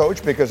NFL head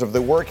coach because of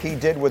the work he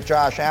did with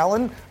Josh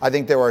Allen. I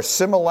think there are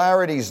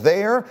similarities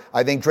there.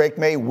 I think Drake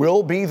May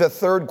will be the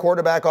 3rd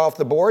quarterback off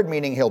the board,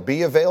 meaning he'll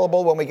be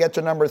available when we get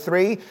to number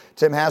 3.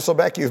 Tim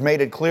Hasselbeck, you've made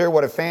it clear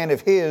what a fan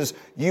of his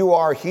you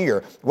are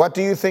here. What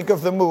do you think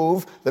of the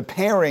move, the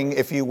pairing,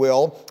 if you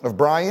will, of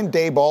Brian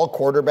Daboll,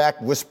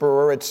 quarterback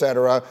whisperer,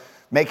 etc.,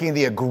 making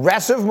the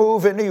aggressive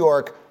move in New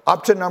York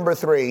up to number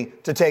 3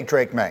 to take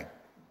Drake May?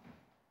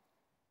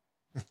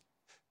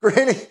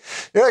 Greeny,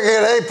 you're not going to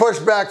get any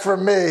pushback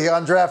from me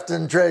on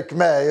drafting Drake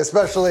May,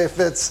 especially if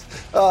it's,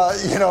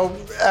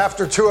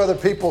 after 2 other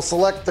people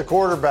select the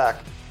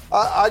quarterback.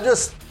 I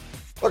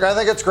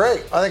think it's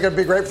great. I think it'd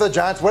be great for the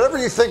Giants. Whatever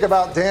you think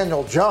about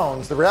Daniel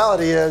Jones, the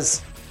reality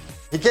is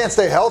he can't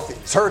stay healthy.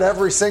 He's hurt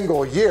every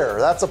single year.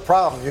 That's a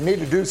problem. You need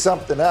to do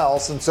something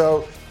else. And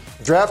so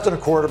drafting a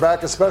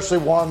quarterback, especially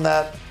one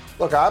that,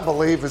 I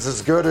believe is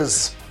as good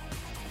as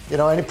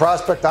any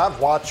prospect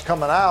I've watched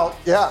coming out,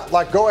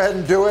 go ahead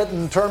and do it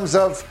in terms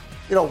of,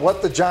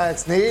 what the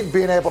Giants need,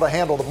 being able to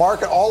handle the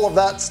market, all of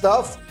that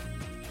stuff.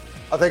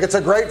 I think it's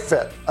a great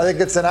fit. I think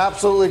it's an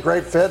absolutely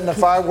great fit. And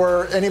if I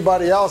were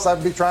anybody else,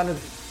 I'd be trying to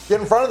get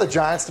in front of the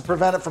Giants to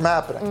prevent it from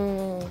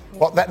happening.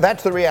 Well,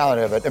 that's the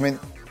reality of it. I mean,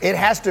 it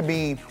has to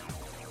be,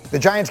 the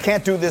Giants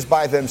can't do this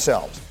by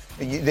themselves.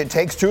 It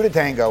takes 2 to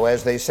tango,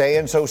 as they say.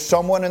 And so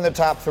someone in the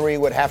top 3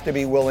 would have to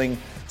be willing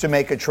to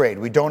make a trade.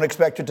 We don't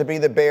expect it to be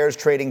the Bears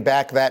trading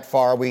back that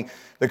far.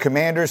 The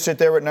Commanders sit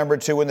there at number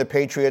 2 and the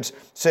Patriots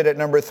sit at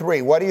number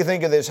 3. What do you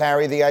think of this,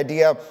 Harry? The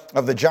idea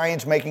of the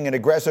Giants making an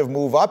aggressive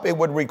move up, it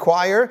would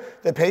require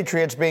the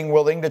Patriots being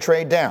willing to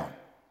trade down.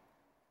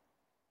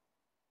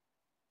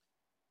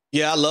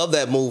 Yeah, I love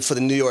that move for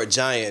the New York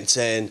Giants,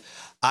 and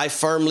I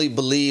firmly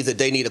believe that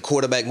they need a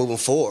quarterback moving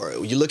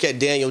forward. You look at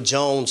Daniel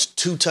Jones,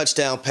 2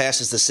 touchdown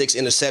passes to 6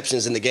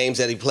 interceptions in the games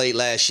that he played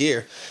last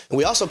year. And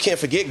we also can't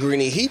forget,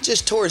 Greeny, he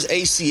just tore his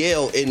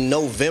ACL in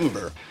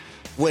November.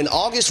 When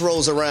August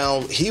rolls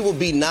around, he will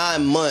be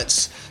 9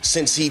 months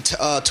since he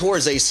tore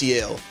his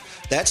ACL.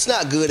 That's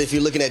not good if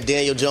you're looking at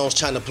Daniel Jones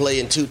trying to play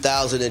in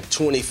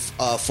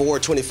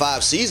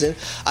 2024-25 season.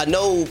 I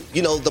know,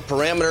 the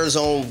parameters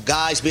on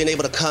guys being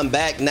able to come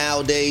back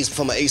nowadays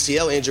from an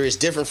ACL injury is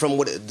different from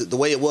the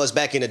way it was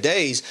back in the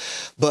days.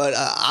 But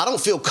I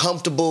don't feel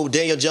comfortable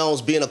Daniel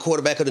Jones being a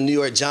quarterback of the New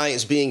York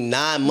Giants being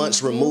 9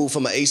 months removed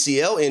from an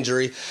ACL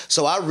injury.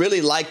 So I really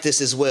like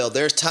this as well.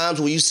 There's times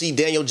where you see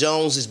Daniel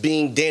Jones as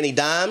being Danny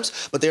Dimes,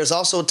 but there's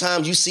also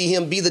times you see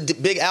him be the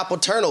big apple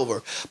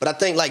turnover. But I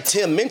think, like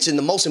Tim mentioned,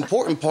 the most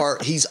important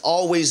part, he's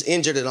always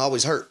injured and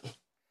always hurt.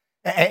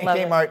 And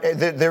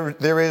Kmart,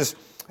 there is,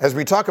 as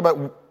we talk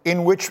about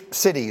in which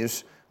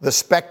cities the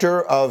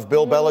specter of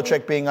Bill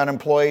Belichick being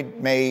unemployed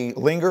may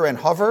linger and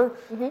hover,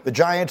 the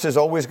Giants is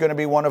always going to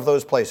be one of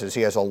those places. He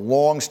has a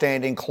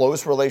long-standing,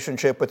 close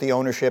relationship with the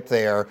ownership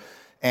there.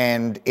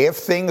 And if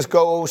things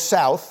go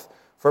south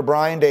for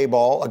Brian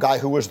Daboll, a guy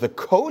who was the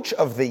coach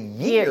of the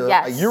year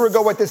a year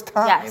ago at this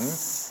time,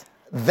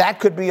 that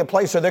could be a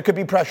place, or there could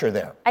be pressure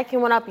there. I can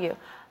one-up you.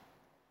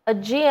 A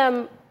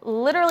GM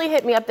literally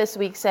hit me up this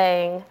week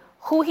saying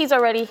who he's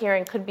already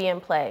hearing could be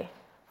in play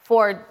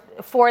for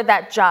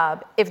that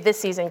job if this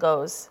season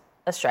goes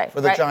astray.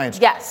 For the right? Giants.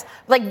 Yes.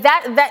 Like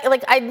that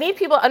like I need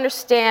people to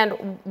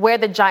understand where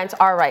the Giants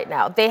are right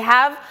now. They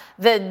have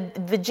the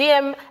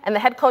GM and the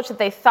head coach that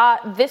they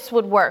thought this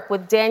would work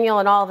with Daniel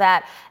and all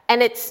that.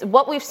 And it's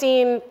what we've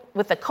seen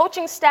with the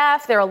coaching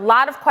staff. There are a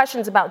lot of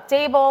questions about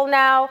Daboll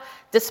now,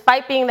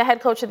 despite being the head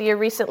coach of the year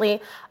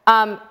recently.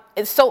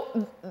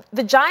 So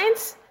the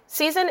Giants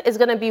season is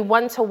going to be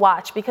one to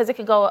watch because it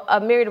could go a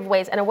myriad of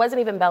ways, and it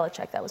wasn't even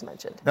Belichick that was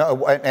mentioned.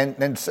 No,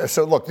 and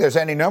so look, there's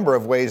any number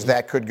of ways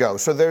that could go.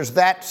 So there's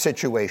that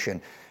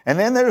situation. And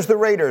then there's the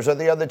Raiders, or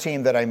the other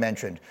team that I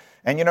mentioned.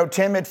 And, you know,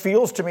 Tim, it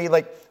feels to me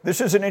like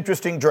this is an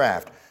interesting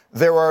draft.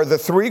 There are the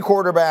 3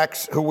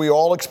 quarterbacks who we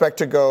all expect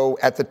to go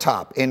at the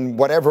top in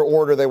whatever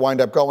order they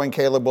wind up going: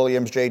 Caleb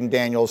Williams, Jaden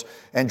Daniels,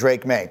 and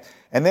Drake May.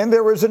 And then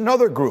there is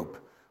another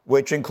group,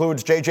 which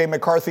includes J.J.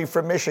 McCarthy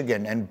from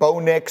Michigan and Bo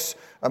Nix,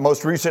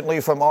 most recently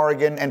from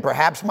Oregon, and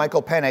perhaps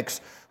Michael Penix,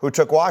 who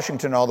took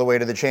Washington all the way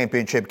to the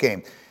championship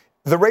game.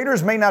 The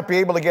Raiders may not be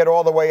able to get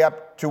all the way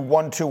up to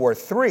 1, 2, or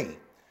 3,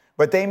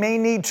 but they may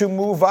need to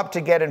move up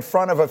to get in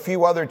front of a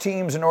few other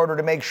teams in order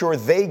to make sure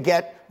they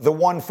get the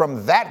one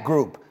from that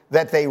group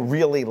that they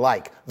really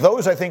like.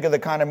 Those, I think, are the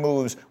kind of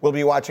moves we'll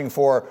be watching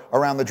for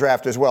around the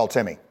draft as well,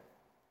 Timmy.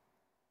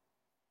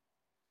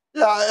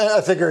 Yeah, I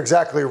think you're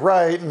exactly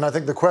right. And I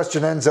think the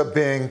question ends up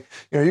being,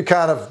 you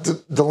kind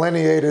of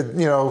delineated,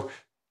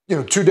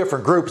 2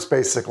 different groups,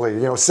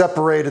 basically,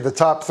 separated the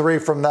top 3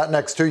 from that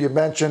next 2 you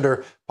mentioned,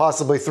 or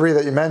possibly 3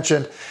 that you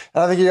mentioned.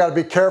 And I think you got to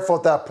be careful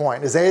at that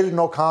point. Is Aiden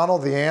O'Connell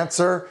the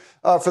answer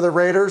for the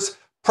Raiders?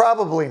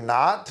 Probably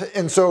not.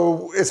 And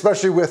so,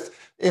 especially with,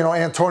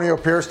 Antonio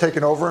Pierce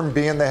taking over and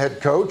being the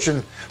head coach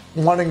and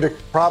wanting to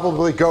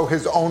probably go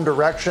his own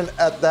direction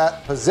at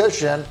that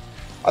position,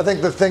 I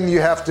think the thing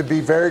you have to be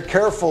very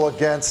careful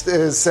against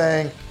is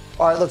saying,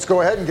 all right, let's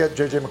go ahead and get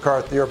J.J.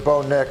 McCarthy or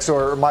Bo Nix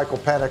or Michael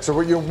Penix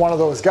or one of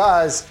those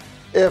guys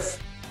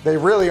if they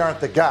really aren't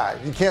the guy.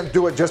 You can't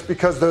do it just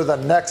because they're the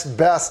next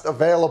best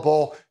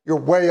available. You're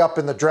way up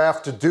in the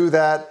draft to do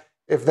that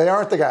if they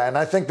aren't the guy. And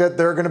I think that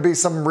there are going to be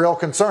some real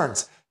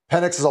concerns.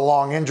 Penix has a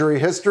long injury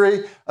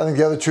history. I think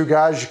the other 2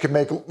 guys, you can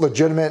make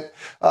legitimate,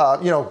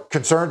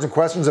 concerns and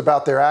questions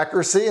about their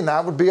accuracy, and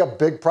that would be a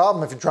big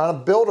problem if you're trying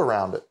to build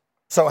around it.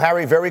 So,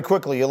 Harry, very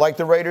quickly, you like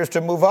the Raiders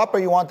to move up, or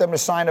you want them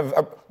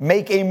to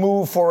make a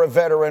move for a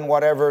veteran,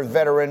 whatever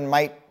veteran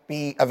might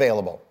be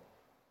available?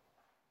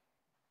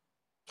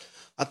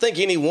 I think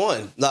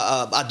anyone.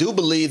 I do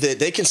believe that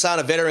they can sign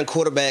a veteran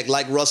quarterback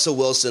like Russell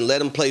Wilson,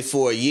 let him play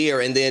for a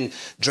year, and then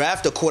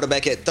draft a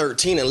quarterback at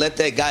 13 and let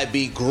that guy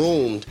be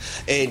groomed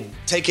and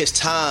take his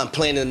time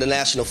playing in the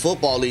National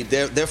Football League.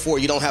 Therefore,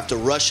 you don't have to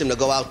rush him to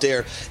go out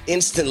there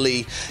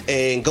instantly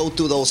and go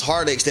through those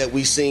heartaches that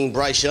we've seen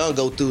Bryce Young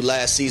go through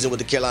last season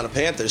with the Carolina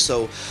Panthers.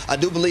 So I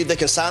do believe they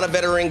can sign a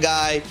veteran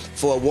guy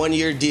for a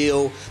 1-year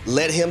deal,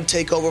 let him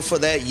take over for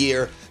that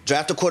year,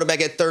 draft a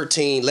quarterback at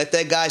 13, let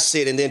that guy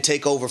sit, and then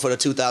take over for the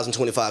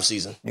 2025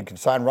 season. You can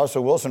sign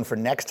Russell Wilson for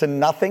next to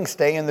nothing,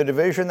 stay in the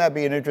division. That'd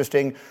be an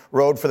interesting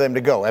road for them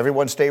to go.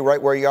 Everyone stay right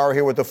where you are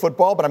here with the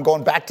football, but I'm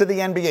going back to the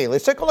NBA.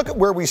 Let's take a look at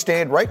where we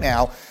stand right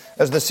now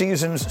as the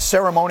season's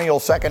ceremonial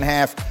second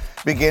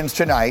half begins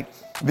tonight.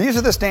 These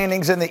are the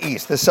standings in the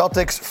East. The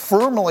Celtics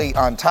firmly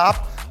on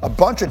top. A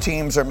bunch of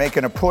teams are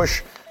making a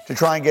push to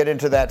try and get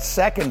into that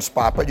second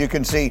spot, but you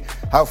can see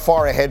how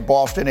far ahead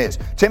Boston is.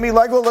 Timmy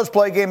Legler, let's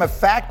play a game of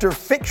fact or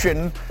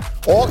fiction,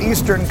 all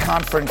Eastern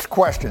Conference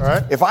questions.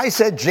 Right. If I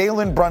said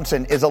Jalen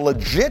Brunson is a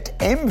legit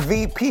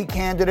MVP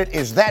candidate,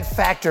 is that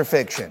fact or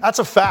fiction? That's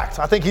a fact.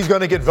 I think he's going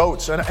to get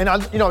votes. And I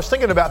was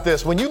thinking about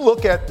this. When you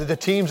look at the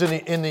teams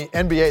in the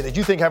NBA that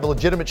you think have a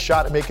legitimate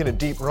shot at making a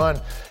deep run,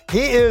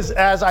 he is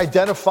as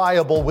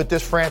identifiable with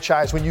this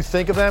franchise when you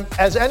think of them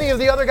as any of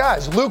the other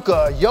guys.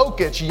 Luka,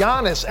 Jokic,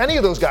 Giannis, any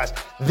of those guys.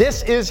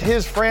 This is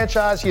his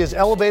franchise. He has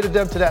elevated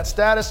them to that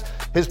status.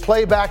 His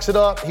play backs it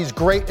up. He's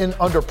great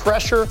under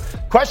pressure.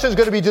 Question is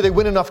going to be, do they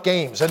win enough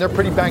games? And they're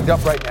pretty banged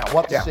up right now.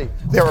 We'll have to see.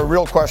 There are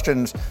real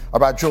questions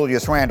about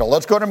Julius Randle.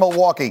 Let's go to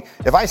Milwaukee.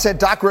 If I said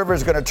Doc Rivers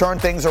is going to turn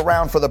things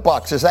around for the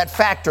Bucks, is that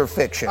fact or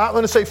fiction? I'm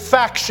going to say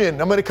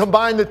faction. I'm going to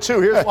combine the two.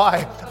 Here's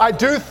why. I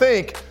do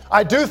think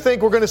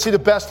we're going to see the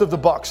best of the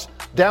Bucks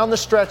down the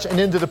stretch and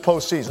into the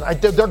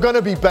postseason. They're going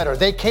to be better.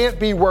 They can't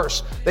be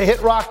worse. They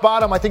hit rock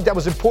bottom. I think that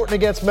was important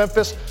against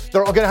Memphis.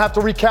 They're going to have to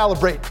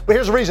recalibrate. But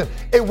here's the reason.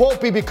 It won't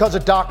be because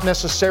of Doc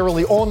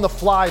necessarily on the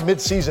fly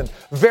midseason.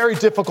 Very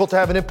difficult to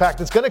have an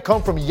impact. It's going to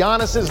come from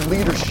Giannis's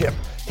leadership.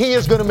 He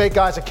is going to make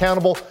guys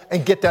accountable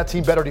and get that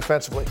team better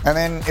defensively. And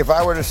then if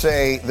I were to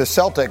say the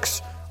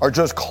Celtics are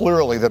just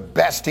clearly the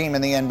best team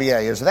in the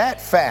NBA. Is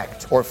that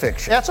fact or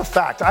fiction? That's a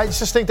fact. I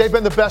just think they've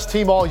been the best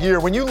team all year.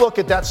 When you look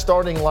at that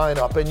starting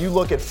lineup and you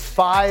look at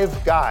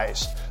 5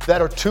 guys that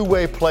are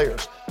two-way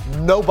players,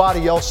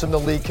 Nobody else in the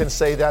league can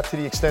say that to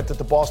the extent that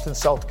the Boston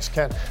Celtics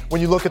can. When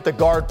you look at the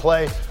guard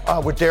play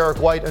with Derek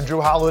White and Drew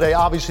Holiday,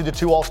 obviously the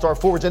two all-star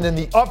forwards, and then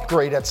the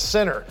upgrade at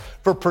center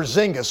for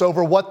Porzingis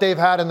over what they've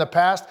had in the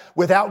past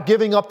without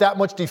giving up that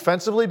much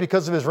defensively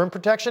because of his rim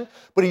protection.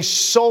 But he's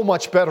so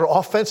much better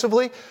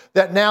offensively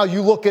that now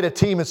you look at a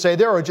team and say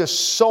there are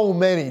just so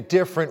many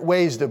different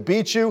ways to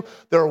beat you.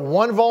 Their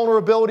one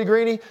vulnerability,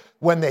 Greeny,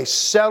 when they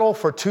settle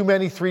for too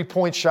many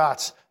three-point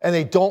shots and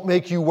they don't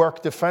make you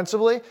work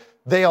defensively,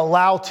 they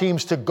allow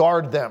teams to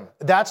guard them.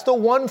 That's the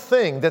one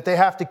thing that they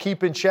have to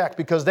keep in check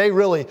because they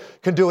really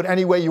can do it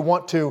any way you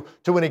want to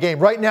win a game.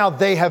 Right now,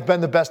 they have been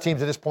the best team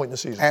to this point in the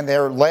season. And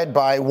they're led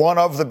by one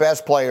of the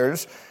best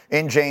players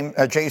in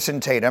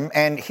Jason Tatum,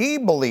 and he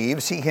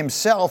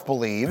himself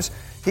believes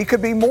he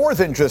could be more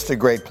than just a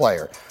great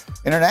player.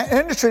 In an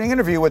interesting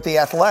interview with The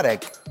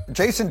Athletic,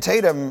 Jason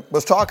Tatum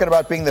was talking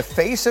about being the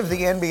face of the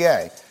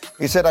NBA.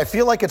 He said, I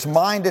feel like it's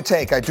mine to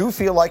take. I do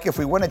feel like if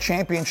we win a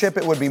championship,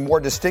 it would be more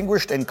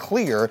distinguished and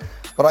clear,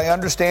 but I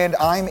understand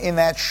I'm in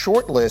that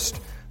short list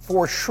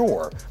for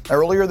sure.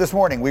 Earlier this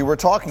morning, we were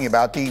talking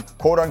about the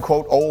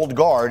quote-unquote old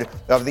guard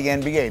of the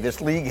NBA.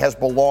 This league has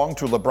belonged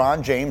to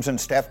LeBron James and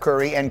Steph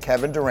Curry and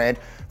Kevin Durant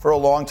for a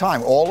long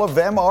time. All of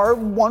them are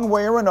one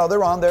way or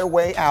another on their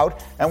way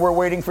out, and we're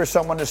waiting for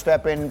someone to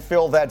step in and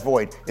fill that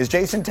void. Is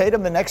Jason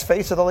Tatum the next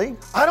face of the league?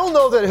 I don't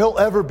know that he'll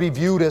ever be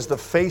viewed as the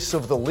face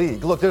of the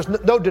league. Look, there's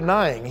no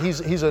denying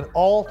he's an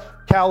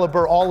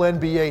all-caliber,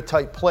 all-NBA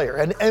type player,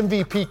 an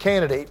MVP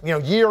candidate,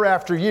 year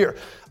after year.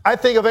 I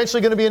think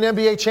eventually going to be an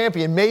NBA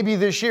champion, maybe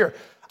this year.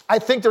 I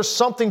think there's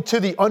something to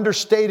the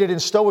understated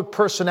and stoic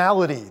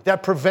personality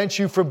that prevents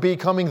you from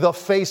becoming the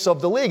face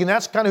of the league. And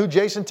that's kind of who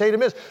Jason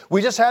Tatum is.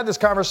 We just had this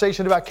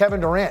conversation about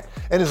Kevin Durant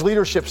and his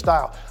leadership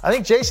style. I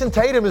think Jason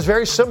Tatum is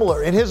very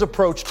similar in his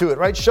approach to it,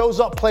 right? Shows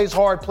up, plays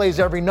hard, plays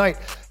every night.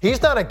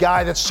 He's not a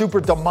guy that's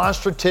super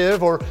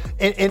demonstrative or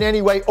in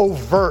any way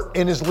overt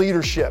in his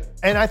leadership.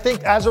 And I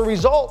think as a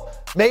result,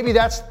 maybe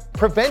that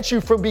prevents you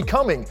from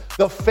becoming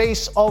the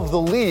face of the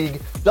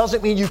league.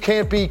 Doesn't mean you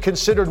can't be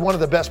considered one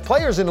of the best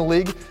players in the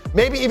league,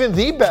 maybe even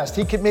the best.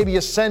 He could maybe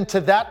ascend to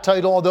that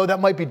title, although that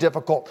might be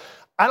difficult.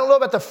 I don't know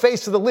about the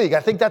face of the league. I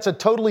think that's a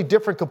totally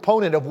different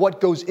component of what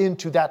goes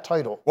into that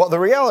title. Well, the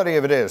reality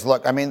of it is,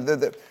 look, I mean,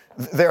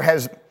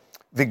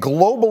 the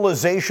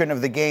globalization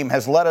of the game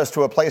has led us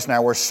to a place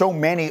now where so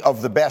many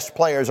of the best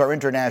players are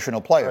international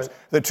players. Right.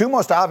 The two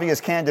most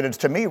obvious candidates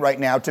to me right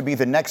now to be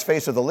the next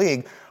face of the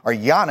league are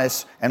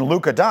Giannis and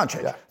Luka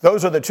Doncic. Yeah.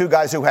 Those are the two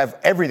guys who have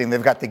everything.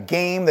 They've got the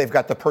game, they've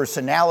got the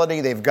personality,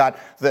 they've got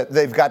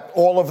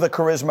all of the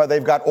charisma,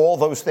 they've got all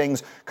those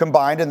things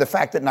combined, and the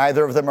fact that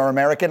neither of them are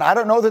American, I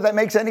don't know that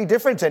makes any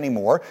difference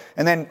anymore.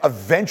 And then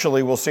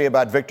eventually we'll see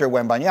about Victor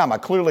Wembanyama.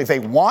 Clearly they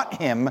want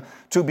him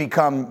to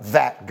become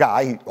that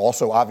guy. He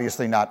also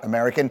obviously not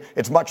American.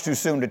 It's much too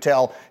soon to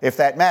tell if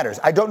that matters.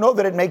 I don't know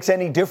that it makes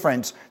any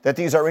difference that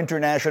these are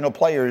international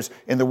players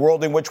in the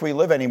world in which we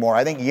live anymore.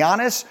 I think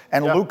Giannis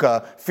and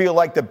Luka feel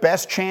like the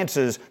best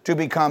chances to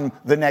become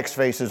the next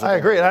faces of I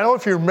agree. And I don't know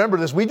if you remember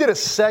this. We did a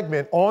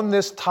segment on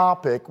this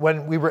topic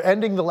when we were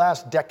ending the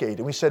last decade.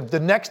 And we said the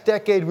next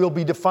decade will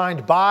be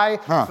defined by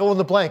fill in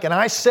the blank. And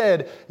I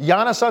said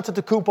Giannis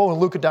Antetokounmpo and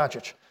Luka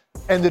Doncic.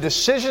 And the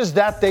decisions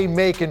that they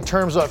make in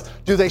terms of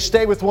do they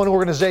stay with one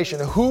organization?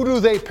 Who do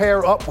they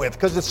pair up with?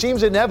 Because it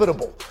seems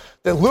inevitable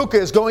that Luka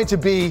is going to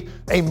be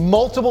a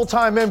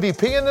multiple-time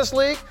MVP in this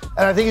league,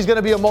 and I think he's going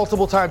to be a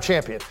multiple-time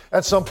champion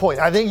at some point.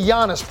 I think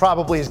Giannis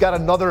probably has got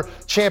another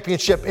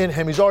championship in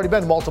him. He's already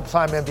been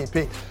multiple-time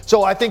MVP.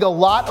 So I think a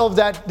lot of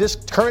this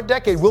current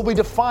decade will be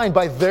defined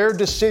by their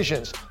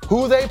decisions,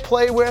 who they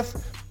play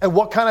with and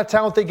what kind of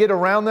talent they get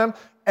around them.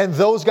 And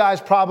those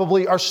guys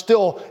probably are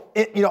still,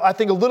 I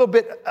think a little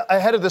bit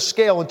ahead of the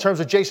scale in terms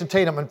of Jason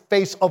Tatum and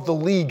face of the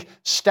league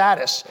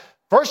status.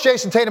 First,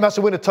 Jason Tatum has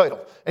to win a title.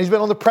 And he's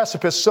been on the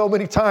precipice so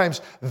many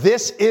times.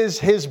 This is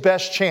his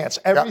best chance.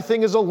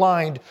 Everything is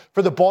aligned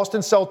for the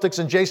Boston Celtics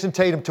and Jason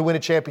Tatum to win a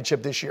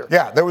championship this year.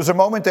 Yeah, there was a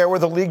moment there where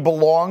the league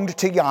belonged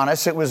to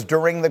Giannis. It was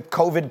during the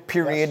COVID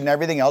period and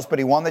everything else, but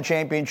he won the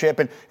championship,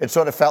 and it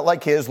sort of felt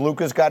like his.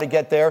 Luka's got to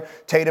get there.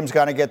 Tatum's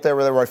got to get there.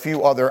 There were a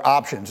few other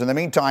options. In the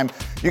meantime,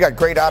 you got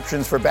great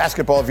options for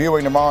basketball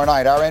viewing tomorrow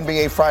night. Our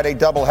NBA Friday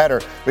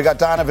doubleheader. We got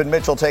Donovan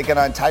Mitchell taking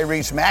on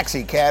Tyrese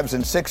Maxey, Cavs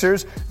and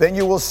Sixers. Then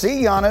you will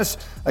see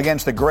Giannis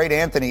against the great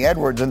Anthony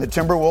Edwards and the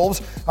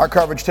Timberwolves. Our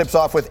coverage tips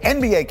off with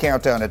NBA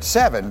Countdown at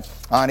 7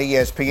 on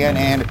ESPN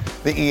and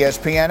the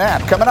ESPN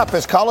app. Coming up,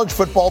 is college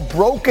football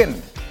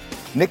broken?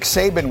 Nick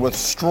Saban with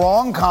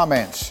strong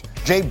comments.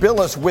 Jay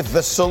Billis with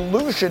the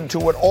solution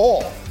to it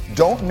all.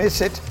 Don't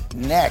miss it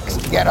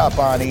next. Get up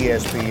on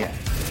ESPN.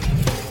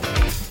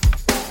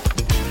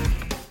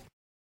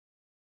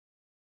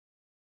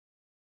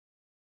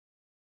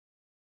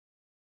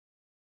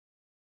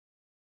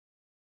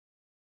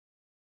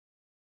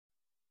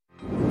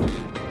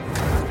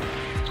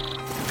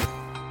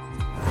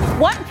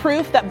 Want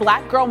proof that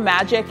black girl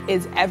magic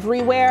is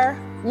everywhere?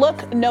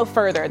 Look no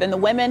further than the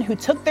women who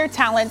took their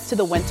talents to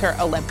the Winter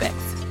Olympics.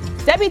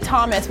 Debbie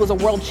Thomas was a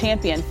world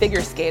champion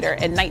figure skater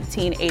in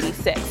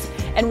 1986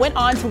 and went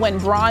on to win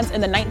bronze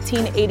in the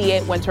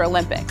 1988 Winter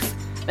Olympics.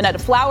 Minetta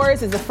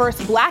Flowers is the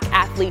first black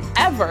athlete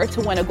ever to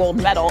win a gold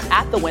medal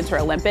at the Winter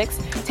Olympics,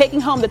 taking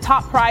home the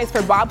top prize for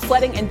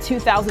bobsledding in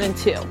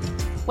 2002.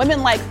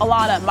 Women like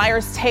Alana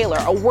Myers-Taylor,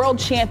 a world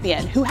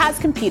champion who has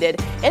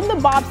competed in the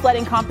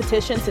bobsledding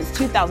competition since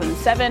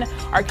 2007,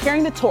 are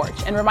carrying the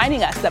torch and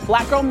reminding us that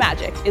Black Girl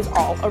Magic is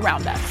all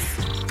around us.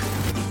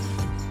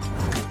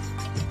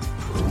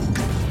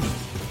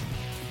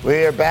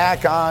 We are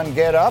back on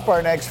Get Up.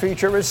 Our next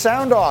feature is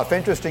Sound Off.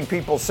 Interesting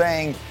people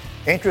saying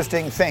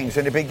interesting things.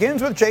 And it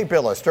begins with Jay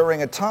Bilas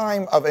during a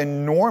time of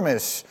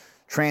enormous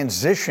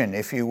transition,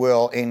 if you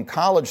will, in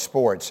college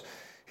sports.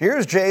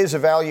 Here's Jay's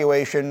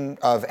evaluation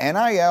of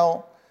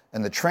NIL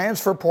and the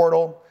transfer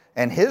portal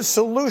and his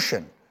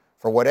solution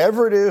for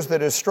whatever it is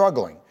that is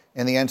struggling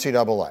in the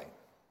NCAA.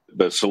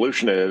 The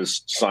solution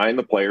is sign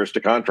the players to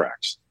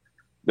contracts.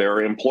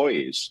 They're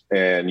employees,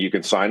 and you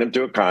can sign them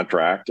to a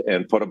contract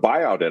and put a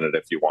buyout in it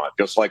if you want,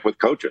 just like with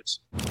coaches.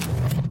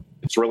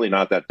 It's really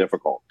not that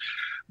difficult.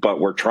 But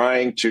we're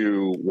trying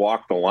to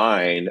walk the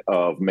line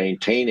of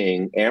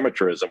maintaining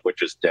amateurism,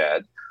 which is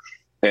dead,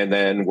 and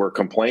then we're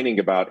complaining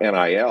about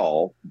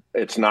NIL.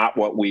 It's not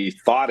what we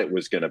thought it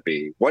was going to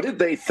be. What did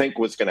they think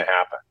was going to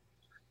happen?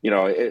 You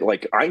know,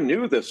 I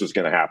knew this was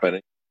going to happen.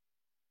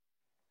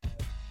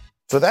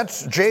 So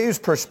that's Jay's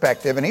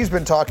perspective, and he's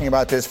been talking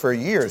about this for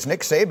years.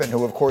 Nick Saban,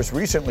 who of course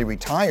recently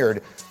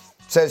retired,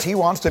 says he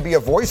wants to be a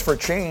voice for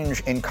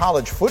change in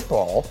college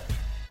football.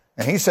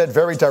 And he said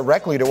very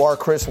directly to our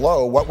Chris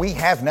Lowe, what we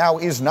have now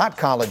is not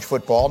college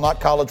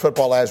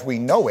football as we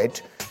know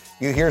it.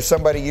 You hear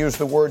somebody use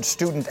the word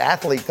student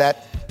athlete,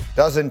 that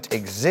doesn't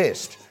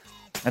exist.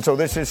 And so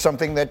this is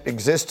something that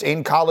exists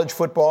in college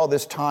football,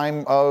 this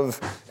time of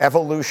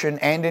evolution,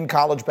 and in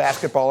college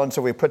basketball. And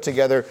so we put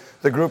together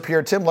the group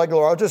here. Tim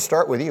Legler, I'll just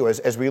start with you.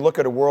 As we look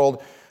at a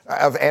world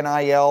of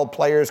NIL,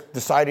 players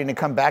deciding to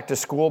come back to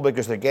school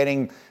because they're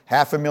getting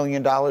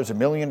 $500,000, $1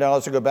 million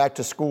to go back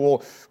to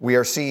school. We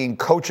are seeing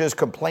coaches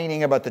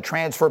complaining about the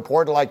transfer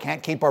portal. I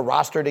can't keep a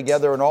roster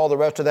together and all the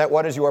rest of that.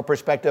 What is your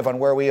perspective on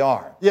where we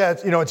are? Yeah,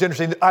 it's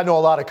interesting. I know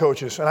a lot of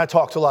coaches, and I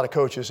talk to a lot of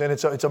coaches, and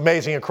it's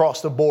amazing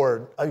across the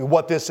board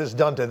what this has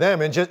done to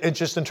them, and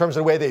just in terms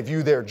of the way they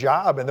view their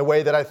job and the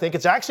way that I think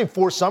it's actually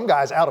forced some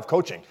guys out of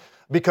coaching,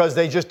 because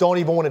they just don't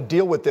even want to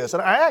deal with this.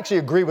 And I actually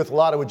agree with a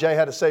lot of what Jay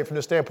had to say from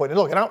this standpoint. And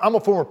look, I'm a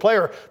former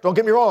player. Don't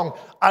get me wrong.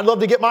 I'd love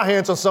to get my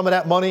hands on some of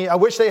that money. I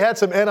wish they had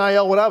some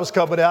NIL when I was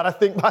coming out. I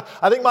think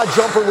my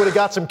jumper would have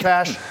got some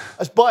cash.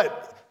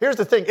 But here's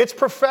the thing. It's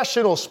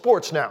professional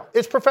sports now.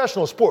 It's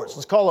professional sports.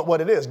 Let's call it what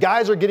it is.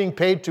 Guys are getting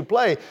paid to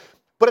play.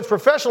 But it's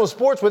professional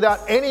sports without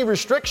any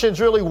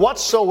restrictions really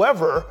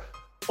whatsoever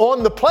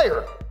on the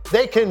player.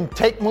 They can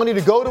take money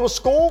to go to a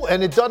school,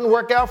 and it doesn't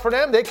work out for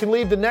them. They can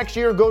leave the next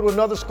year and go to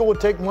another school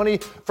and take money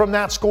from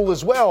that school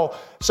as well.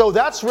 So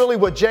that's really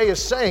what Jay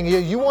is saying.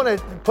 You want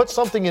to put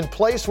something in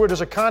place where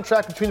there's a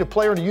contract between the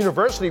player and the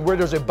university, where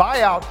there's a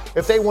buyout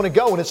if they want to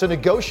go, and it's a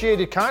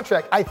negotiated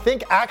contract. I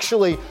think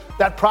actually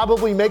that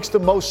probably makes the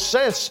most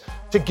sense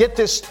to get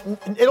this.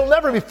 It'll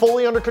never be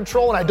fully under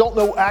control, and I don't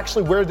know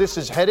actually where this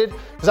is headed,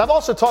 because I've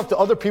also talked to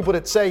other people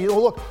that say,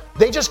 look,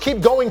 they just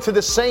keep going to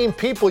the same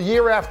people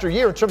year after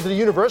year in terms of the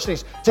universities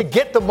to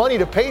get the money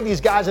to pay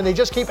these guys, and they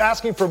just keep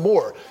asking for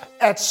more.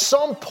 At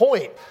some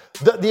point,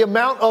 the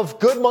amount of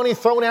good money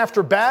thrown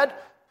after bad,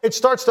 it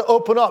starts to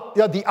open up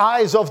the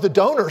eyes of the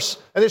donors,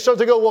 and they start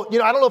to go, well,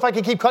 I don't know if I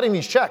can keep cutting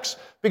these checks,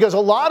 because a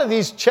lot of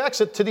these checks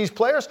to these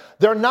players,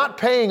 they're not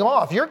paying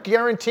off. You're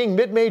guaranteeing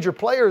mid-major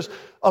players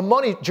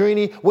money,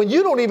 Jeannie, when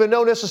you don't even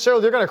know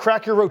necessarily they're going to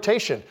crack your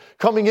rotation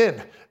coming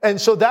in.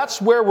 And so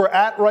that's where we're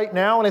at right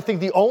now, and I think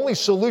the only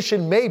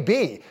solution may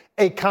be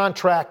a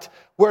contract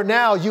where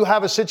now you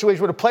have a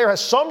situation where the player has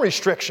some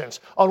restrictions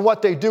on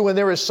what they do, and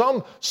there is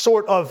some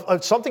sort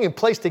of something in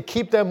place to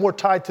keep them more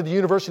tied to the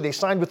university they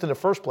signed with in the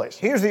first place.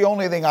 Here's the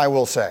only thing I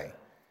will say.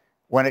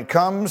 When it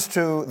comes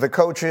to the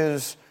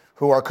coaches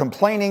who are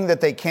complaining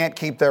that they can't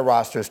keep their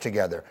rosters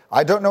together,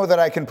 I don't know that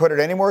I can put it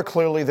any more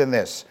clearly than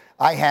this.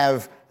 I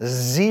have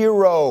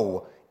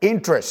zero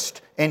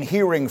interest in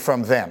hearing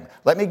from them.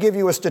 Let me give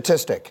you a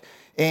statistic.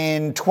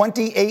 In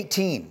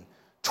 2018,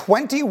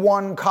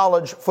 21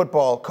 college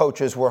football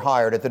coaches were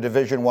hired at the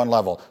Division I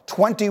level.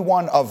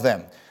 21 of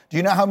them. Do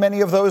you know how many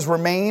of those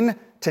remain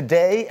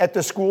today at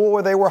the school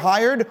where they were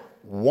hired?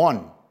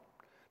 1.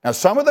 Now,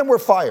 some of them were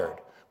fired,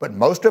 but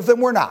most of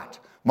them were not.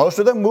 Most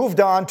of them moved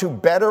on to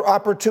better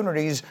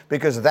opportunities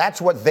because that's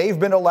what they've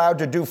been allowed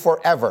to do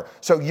forever.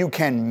 So you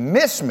can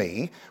miss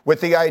me with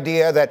the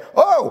idea that,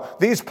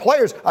 these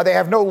players, they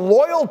have no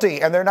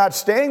loyalty and they're not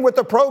staying with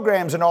the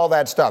programs and all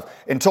that stuff.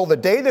 Until the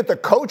day that the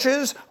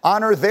coaches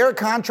honor their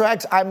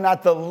contracts, I'm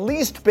not the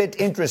least bit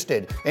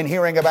interested in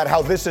hearing about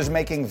how this is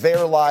making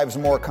their lives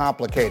more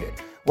complicated.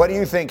 What do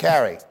you think,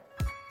 Harry?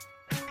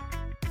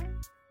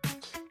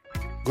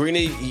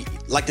 Greeny,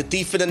 like the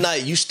thief in the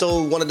night, you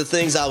stole one of the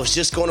things I was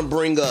just going to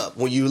bring up.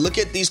 When you look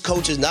at these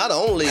coaches, not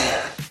only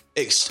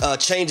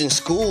changing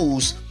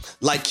schools,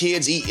 like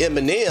kids eat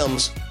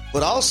M&Ms,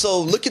 but also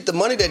look at the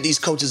money that these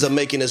coaches are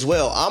making as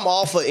well. I'm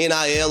all for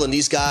NIL and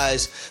these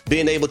guys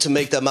being able to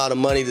make the amount of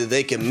money that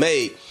they can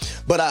make.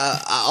 But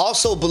I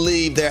also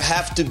believe there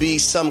have to be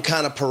some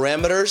kind of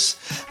parameters.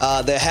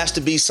 There has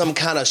to be some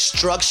kind of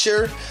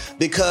structure,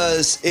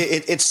 because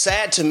it's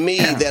sad to me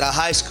that a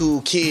high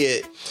school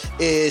kid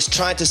is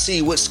trying to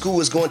see what school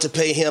is going to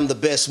pay him the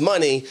best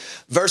money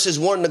versus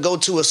wanting to go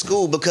to a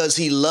school because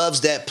he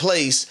loves that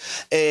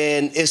place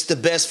and it's the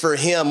best for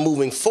him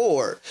moving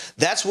forward.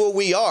 That's where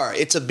we are.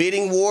 It's a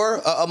bidding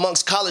war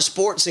amongst college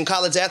sports and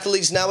college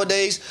athletes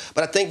nowadays,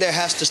 but I think there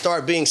has to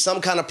start being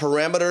some kind of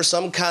parameter,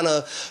 some kind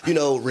of,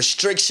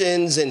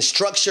 restrictions and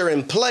structure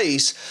in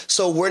place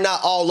so we're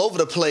not all over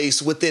the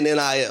place within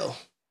NIL.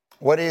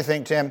 What do you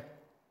think, Tim?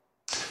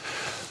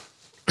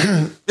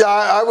 Yeah,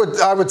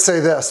 I would say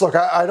this. Look,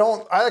 I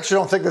actually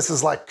don't think this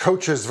is like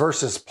coaches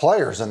versus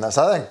players in this.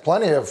 I think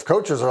plenty of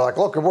coaches are like,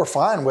 look, we're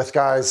fine with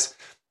guys,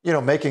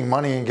 making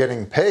money and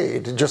getting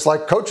paid, just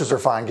like coaches are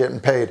fine getting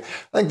paid.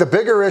 I think the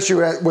bigger issue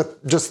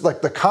with just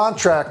like the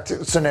contract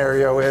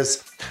scenario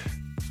is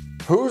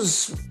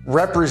who's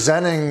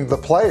representing the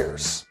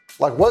players.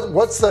 Like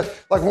what's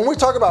when we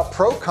talk about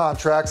pro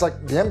contracts,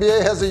 like the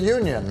NBA has a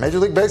union, Major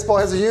League Baseball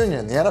has a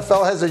union, the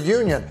NFL has a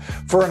union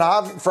for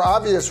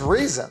obvious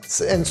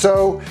reasons. And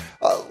so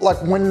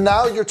when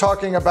now you're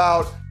talking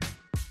about,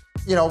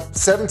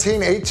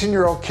 17,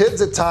 18-year-old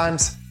kids at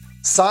times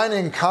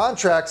signing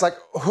contracts, like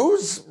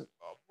who's,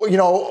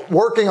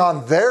 working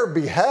on their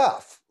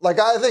behalf? Like,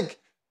 I think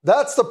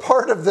that's the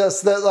part of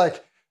this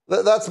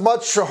that's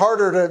much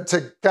harder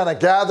to kind of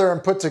gather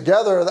and put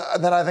together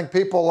than I think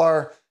people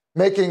are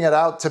making it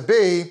out to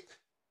be.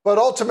 But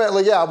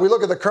ultimately, we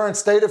look at the current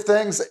state of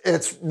things.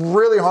 It's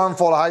really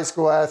harmful to high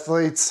school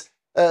athletes.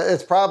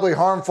 It's probably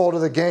harmful to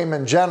the game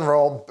in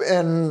general,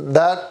 and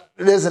that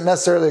it isn't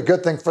necessarily a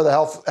good thing for the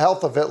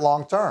health of it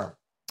long term.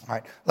 All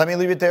right, let me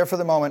leave it there for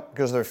the moment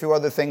because there are a few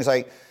other things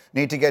I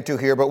need to get to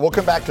here, but we'll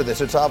come back to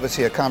this. It's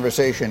obviously a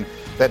conversation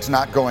that's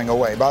not going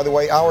away. By the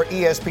way, our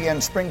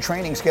ESPN spring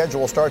training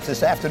schedule starts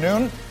this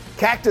afternoon.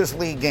 Cactus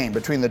League game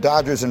between the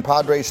Dodgers and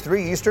Padres,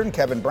 3 Eastern.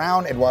 Kevin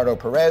Brown, Eduardo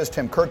Perez,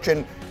 Tim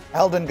Kurkjian,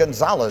 Alden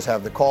Gonzalez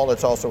have the call.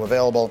 It's also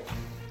available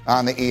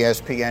on the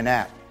ESPN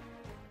app.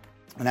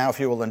 Now, if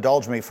you will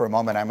indulge me for a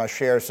moment, I must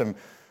share some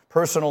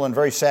personal and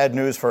very sad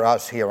news for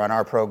us here on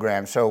our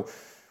program. So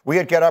we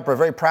at Get Up are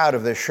very proud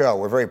of this show.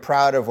 We're very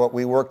proud of what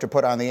we work to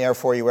put on the air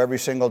for you every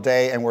single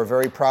day, and we're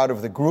very proud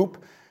of the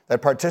group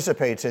that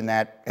participates in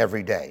that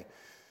every day.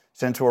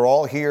 Since we're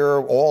all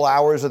here all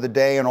hours of the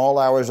day and all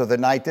hours of the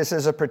night, this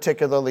is a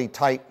particularly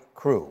tight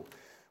crew.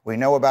 We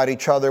know about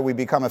each other. We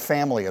become a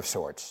family of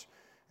sorts.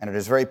 And it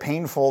is very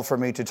painful for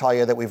me to tell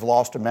you that we've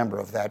lost a member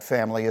of that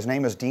family. His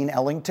name is Dean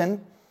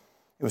Ellington.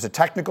 He was a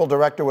technical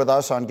director with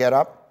us on Get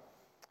Up.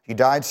 He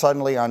died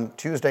suddenly on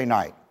Tuesday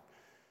night.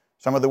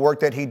 Some of the work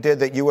that he did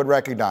that you would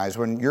recognize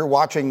when you're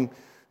watching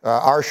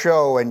our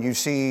show and you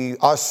see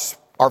us,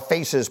 our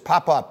faces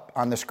pop up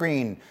on the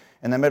screen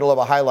in the middle of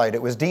a highlight,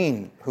 it was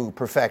Dean who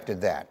perfected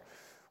that.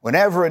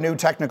 Whenever a new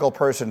technical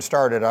person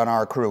started on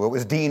our crew, it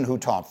was Dean who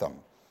taught them.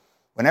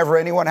 Whenever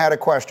anyone had a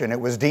question, it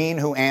was Dean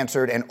who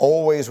answered, and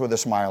always with a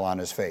smile on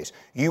his face.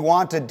 You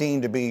wanted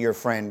Dean to be your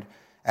friend,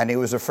 and he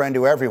was a friend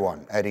to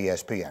everyone at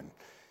ESPN.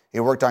 He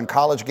worked on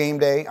College Game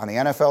Day, on the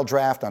NFL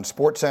Draft, on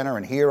SportsCenter,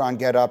 and here on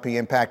Get Up. He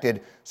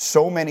impacted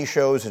so many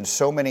shows and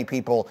so many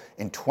people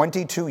in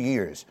 22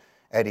 years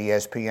at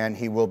ESPN.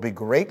 He will be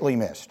greatly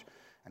missed.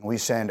 And we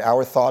send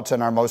our thoughts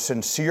and our most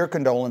sincere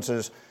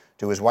condolences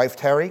to his wife,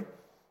 Terry,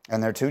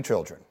 and their 2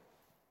 children.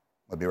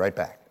 We'll be right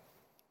back.